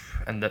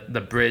 and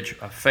the bridge,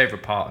 a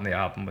favorite part on the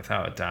album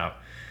without a doubt.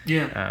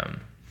 Yeah.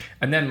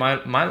 And then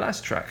my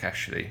last track,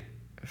 actually,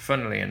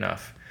 funnily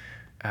enough,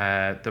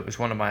 that was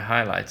one of my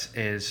highlights,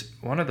 is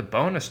one of the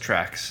bonus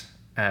tracks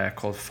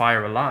called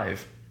Fire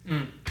Alive.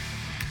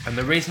 And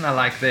the reason I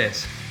like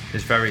this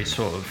is very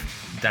sort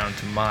of down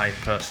to my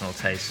personal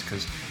taste,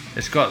 because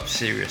it's got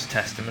serious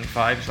Testament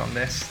vibes on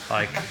this.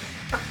 Like,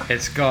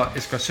 it's got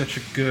such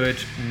a good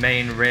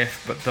main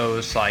riff, but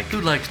those like,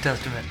 who likes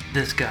Testament?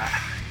 This guy.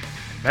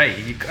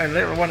 Hey,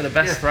 you're one of the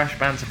best thrash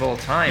bands of all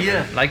time.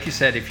 Yeah. And like you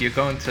said, if you're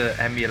going to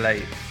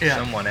emulate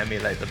someone,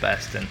 emulate the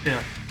best. And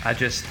I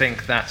just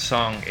think that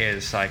song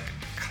is like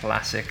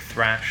classic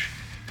thrash.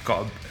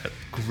 Got a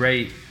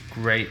great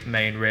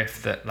main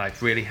riff that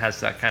like really has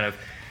that kind of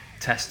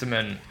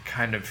Testament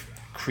kind of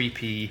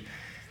creepy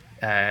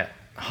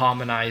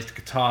harmonized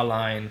guitar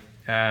line.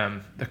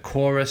 The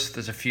chorus,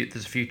 there's a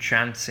few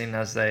chanting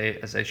as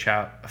they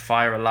shout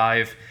 "Fire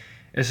Alive."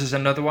 This is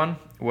another one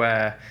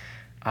where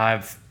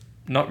I've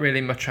not really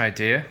much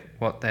idea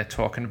what they're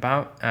talking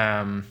about.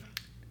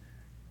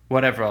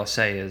 Whatever I'll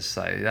say is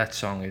like, that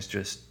song is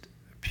just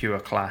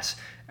pure class,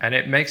 and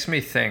it makes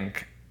me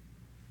think,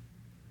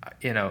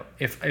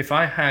 if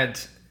I had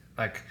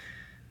like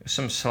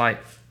some slight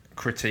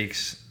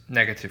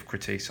negative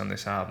critiques on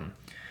this album,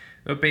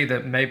 it would be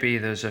that maybe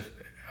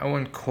I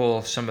wouldn't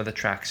call some of the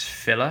tracks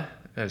filler,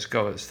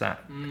 go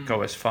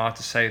as far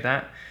to say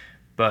that,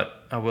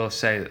 but I will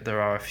say that there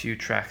are a few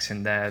tracks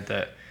in there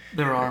that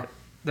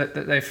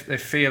they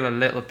feel a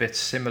little bit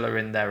similar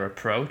in their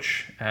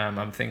approach.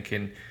 I'm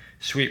thinking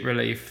Sweet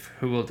Relief,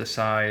 Who Will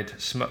Decide,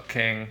 Smut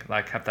King,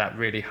 like have that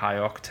really high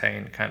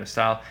octane kind of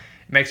style.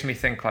 It makes me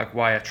think like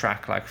why a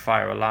track like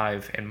Fire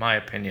Alive, in my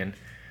opinion,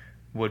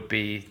 would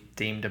be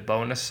deemed a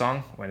bonus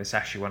song when it's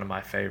actually one of my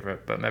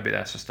favorite. But maybe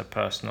that's just a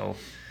personal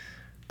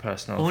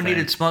well, we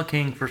needed Smut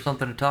King for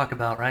something to talk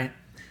about, right?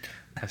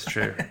 That's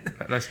true.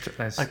 let's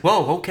like,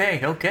 whoa,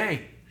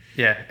 okay.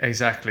 Yeah,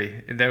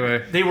 exactly. They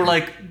were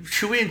like,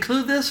 should we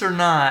include this or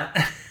not?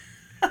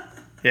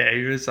 Yeah,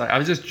 he was like, I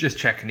was just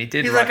checking.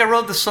 He's like, I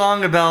wrote the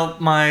song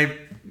about my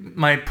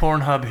my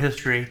Pornhub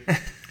history.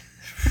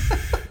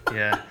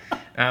 Yeah.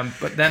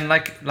 But then,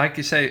 like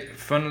you say,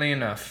 funnily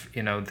enough,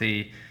 you know,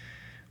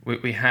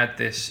 we had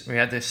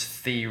this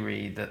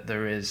theory that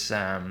there is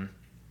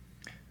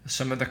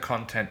some of the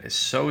content is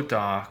so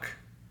dark.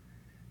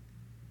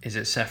 Is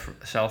it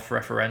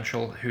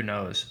self-referential? Who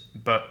knows?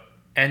 But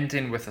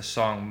ending with a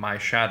song, My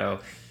Shadow,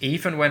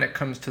 even when it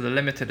comes to the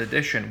limited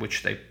edition,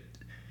 which they,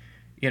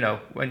 you know,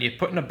 when you're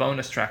putting a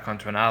bonus track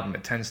onto an album,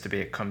 it tends to be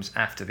it comes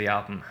after the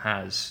album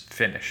has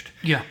finished.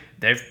 Yeah.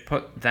 They've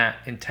put that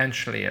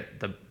intentionally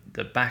at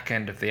the back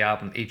end of the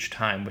album each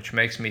time, which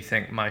makes me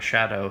think My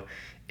Shadow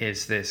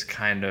is this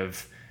kind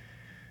of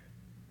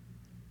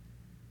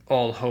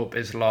all hope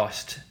is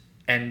lost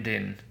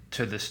ending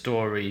to the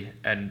story,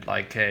 and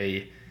like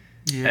an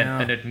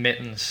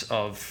admittance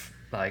of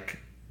like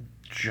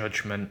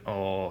judgment,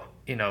 or,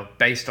 you know,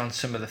 based on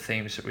some of the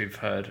themes that we've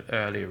heard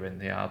earlier in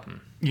the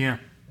album. Yeah.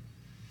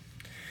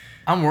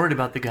 I'm worried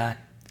about the guy.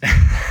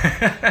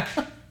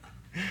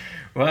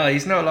 Well,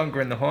 he's no longer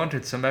in The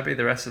Haunted, so maybe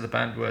the rest of the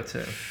band were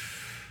too.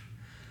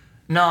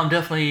 No, I'm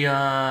definitely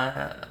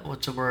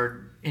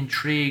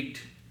intrigued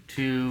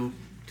to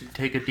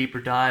take a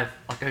deeper dive.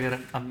 Like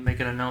I'm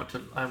making a note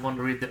I want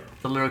to read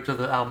the lyrics of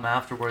the album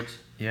afterwards.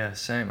 Yeah,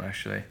 same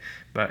actually.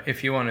 But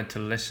if you wanted to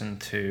listen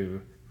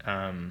to,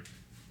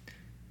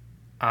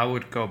 I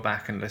would go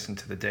back and listen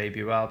to the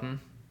debut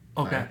album.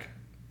 Okay. Like,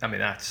 I mean,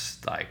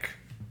 that's like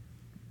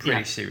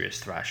pretty serious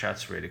thrash.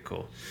 That's really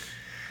cool.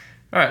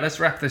 All right, let's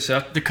wrap this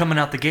up. They're coming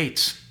out the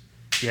gates.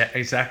 Yeah,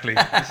 exactly.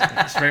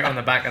 Straight on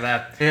the back of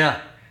that.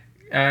 Yeah.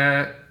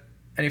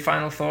 Any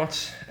final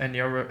thoughts and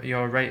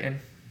your rating?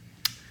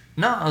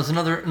 No, it was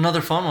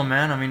another fun one,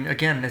 man. I mean,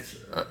 again, it's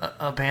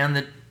a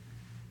band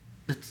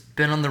that's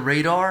been on the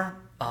radar.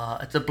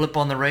 It's a blip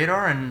on the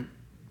radar, and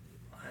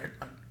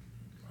I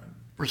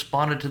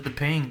responded to the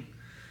ping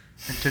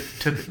and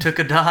took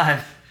a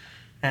dive,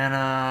 and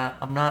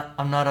I'm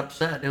not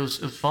upset. It was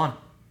fun.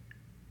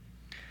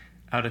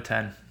 Out of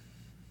 10.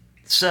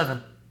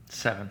 7.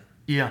 7.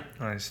 Yeah.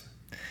 Nice.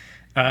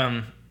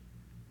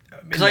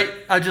 Because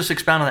I just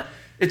expound on that.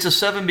 It's a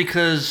 7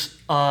 because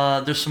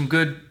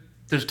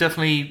there's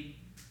definitely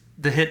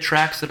the hit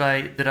tracks that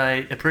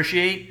I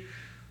appreciate,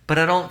 but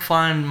I don't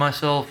find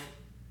myself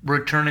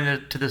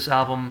returning to this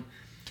album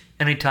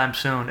anytime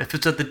soon. If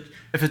it's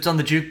on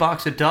the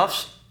jukebox at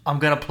Duff's, I'm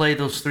gonna play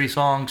those 3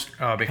 songs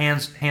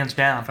hands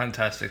down.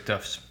 Fantastic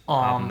Duff's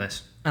album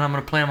this. And I'm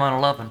gonna play them on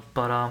 11.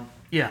 But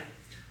yeah,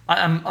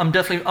 I'm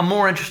definitely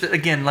more interested,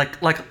 again,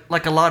 like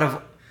a lot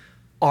of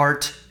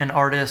art and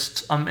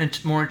artists. I'm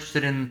more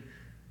interested in,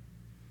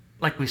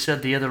 like we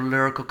said, the other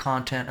lyrical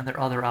content and their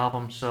other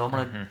albums. So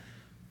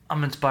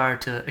I'm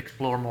inspired to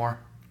explore more.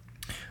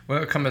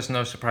 Well, it'll come as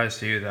no surprise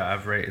to you that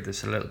I've rated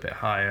this a little bit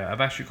higher.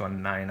 I've actually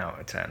gone 9 out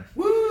of 10.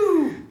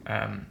 Woo!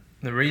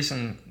 The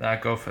reason that I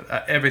go for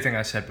everything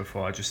I said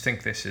before, I just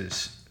think this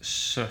is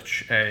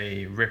such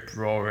a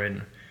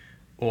rip-roaring,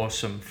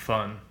 awesome,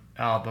 fun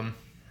album.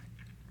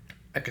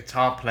 A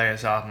guitar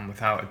player's album,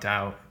 without a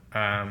doubt.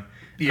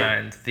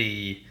 And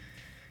the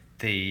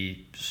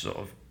sort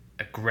of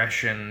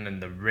aggression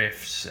and the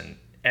riffs and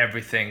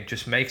everything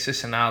just makes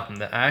this an album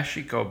that I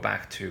actually go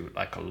back to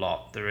like a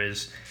lot.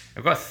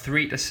 I've got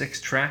 3 to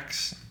 6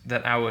 tracks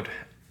that I would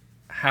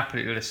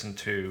happily listen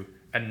to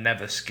and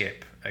never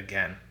skip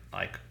again,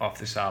 like off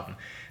this album.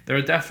 There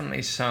are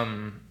definitely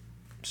some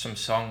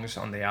songs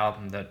on the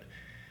album that,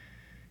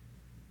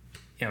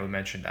 you know, we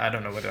mentioned. I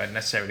don't know whether I'd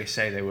necessarily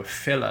say they were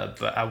filler,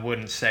 but I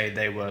wouldn't say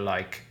they were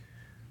like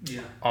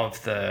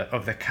of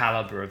the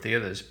caliber of the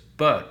others.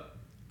 But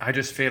I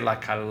just feel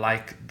like I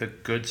like the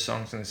good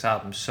songs on this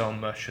album so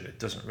much that it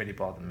doesn't really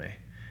bother me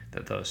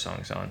that those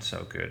songs aren't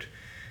so good.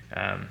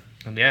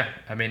 And yeah,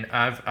 I mean,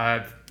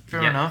 I've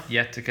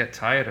yet to get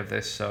tired of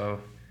this,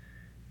 so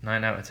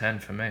 9 out of 10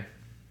 for me.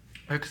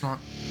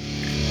 Excellent.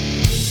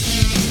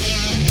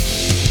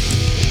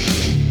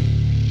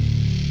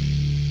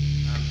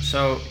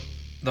 So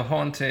The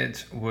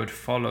Haunted would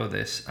follow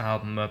this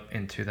album up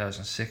in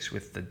 2006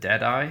 with The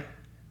Deadeye.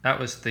 That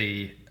was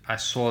I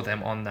saw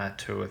them on that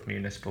tour with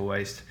Municipal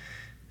Waste,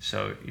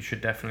 so you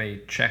should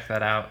definitely check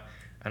that out.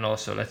 And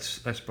also, let's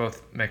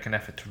both make an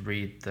effort to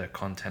read the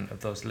content of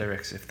those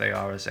lyrics if they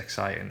are as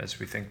exciting as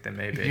we think they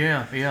may be.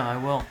 Yeah, I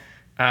will.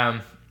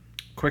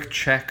 Quick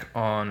check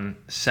on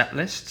set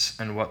lists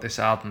and what this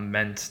album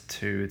meant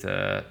to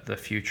the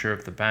future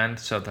of the band.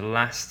 So the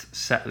last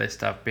set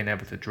list I've been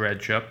able to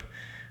dredge up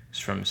is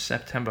from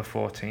September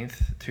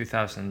 14th,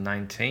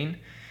 2019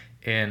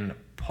 in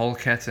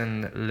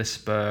Polketten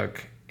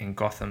Liseberg in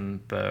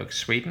Gothenburg,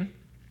 Sweden.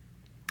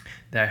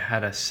 They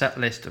had a set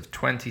list of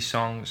 20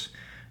 songs,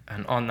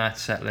 and on that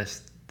set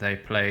list they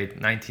played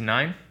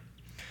 99.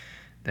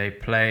 They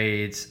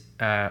played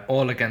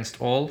All Against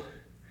All,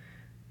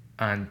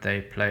 and they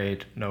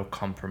played No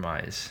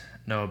Compromise.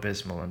 No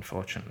Abysmal,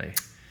 unfortunately.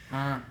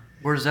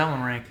 Where does that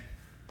one rank?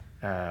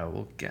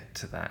 We'll get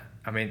to that.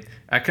 I mean,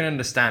 I can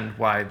understand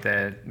why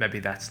maybe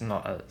that's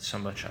not so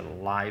much a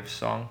live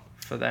song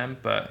for them,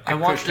 but I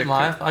watched it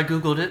live. I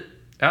googled it.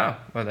 Oh,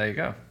 well, there you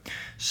go.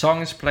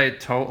 Songs played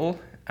total,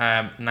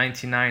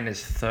 99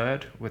 is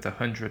third with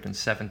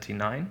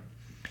 179.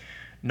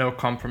 No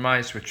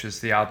Compromise, which is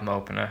the album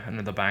opener,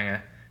 another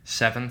banger,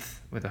 7th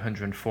with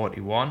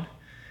 141.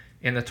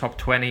 In the top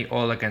 20,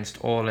 All Against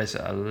All is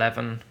at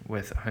 11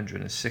 with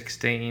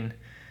 116.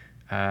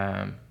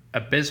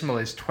 Abysmal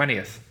is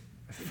 20th,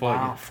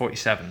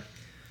 47.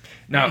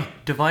 Now,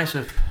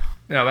 divisive.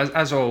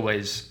 As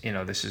always,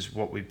 this is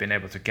what we've been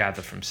able to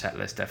gather from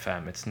Setlist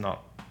FM. It's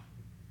not,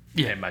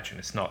 I imagine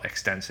it's not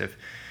extensive.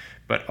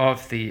 But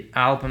of the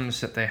albums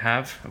that they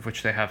have, of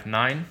which they have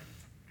 9,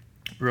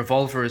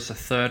 Revolver is the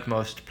third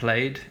most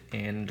played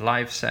in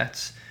live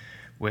sets,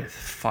 with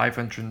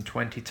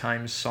 520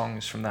 times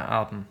songs from that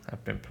album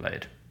have been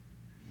played.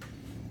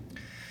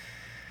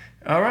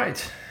 All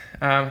right,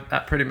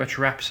 that pretty much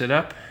wraps it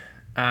up.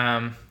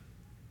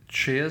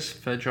 Cheers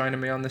for joining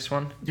me on this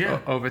one. Yeah.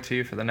 Over to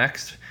you for the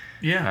next.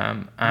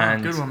 Yeah.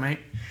 And good one,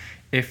 mate.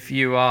 If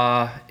you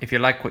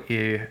like what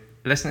you're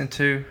listening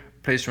to,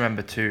 please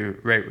remember to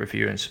rate,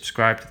 review, and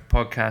subscribe to the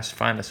podcast.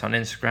 Find us on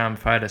Instagram,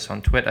 find us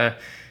on Twitter,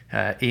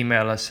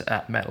 email us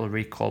at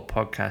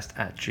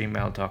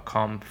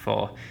metalrecallpodcast@gmail.com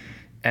for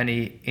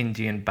any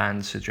Indian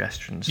band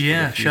suggestions.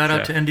 Yeah, shout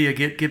out to India.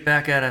 Get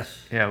back at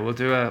us. Yeah, we'll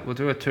do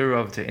a tour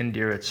over to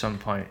India at some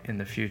point in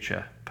the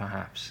future,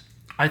 perhaps.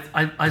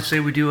 I say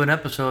we do an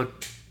episode,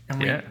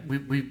 and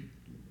we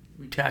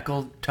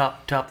tackle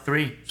top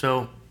 3.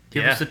 So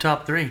give us the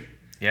top 3.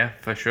 Yeah,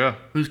 for sure.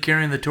 Who's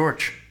carrying the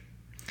torch?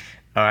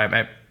 All right,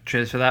 mate.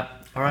 Cheers for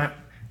that. All right.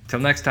 Till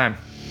next time.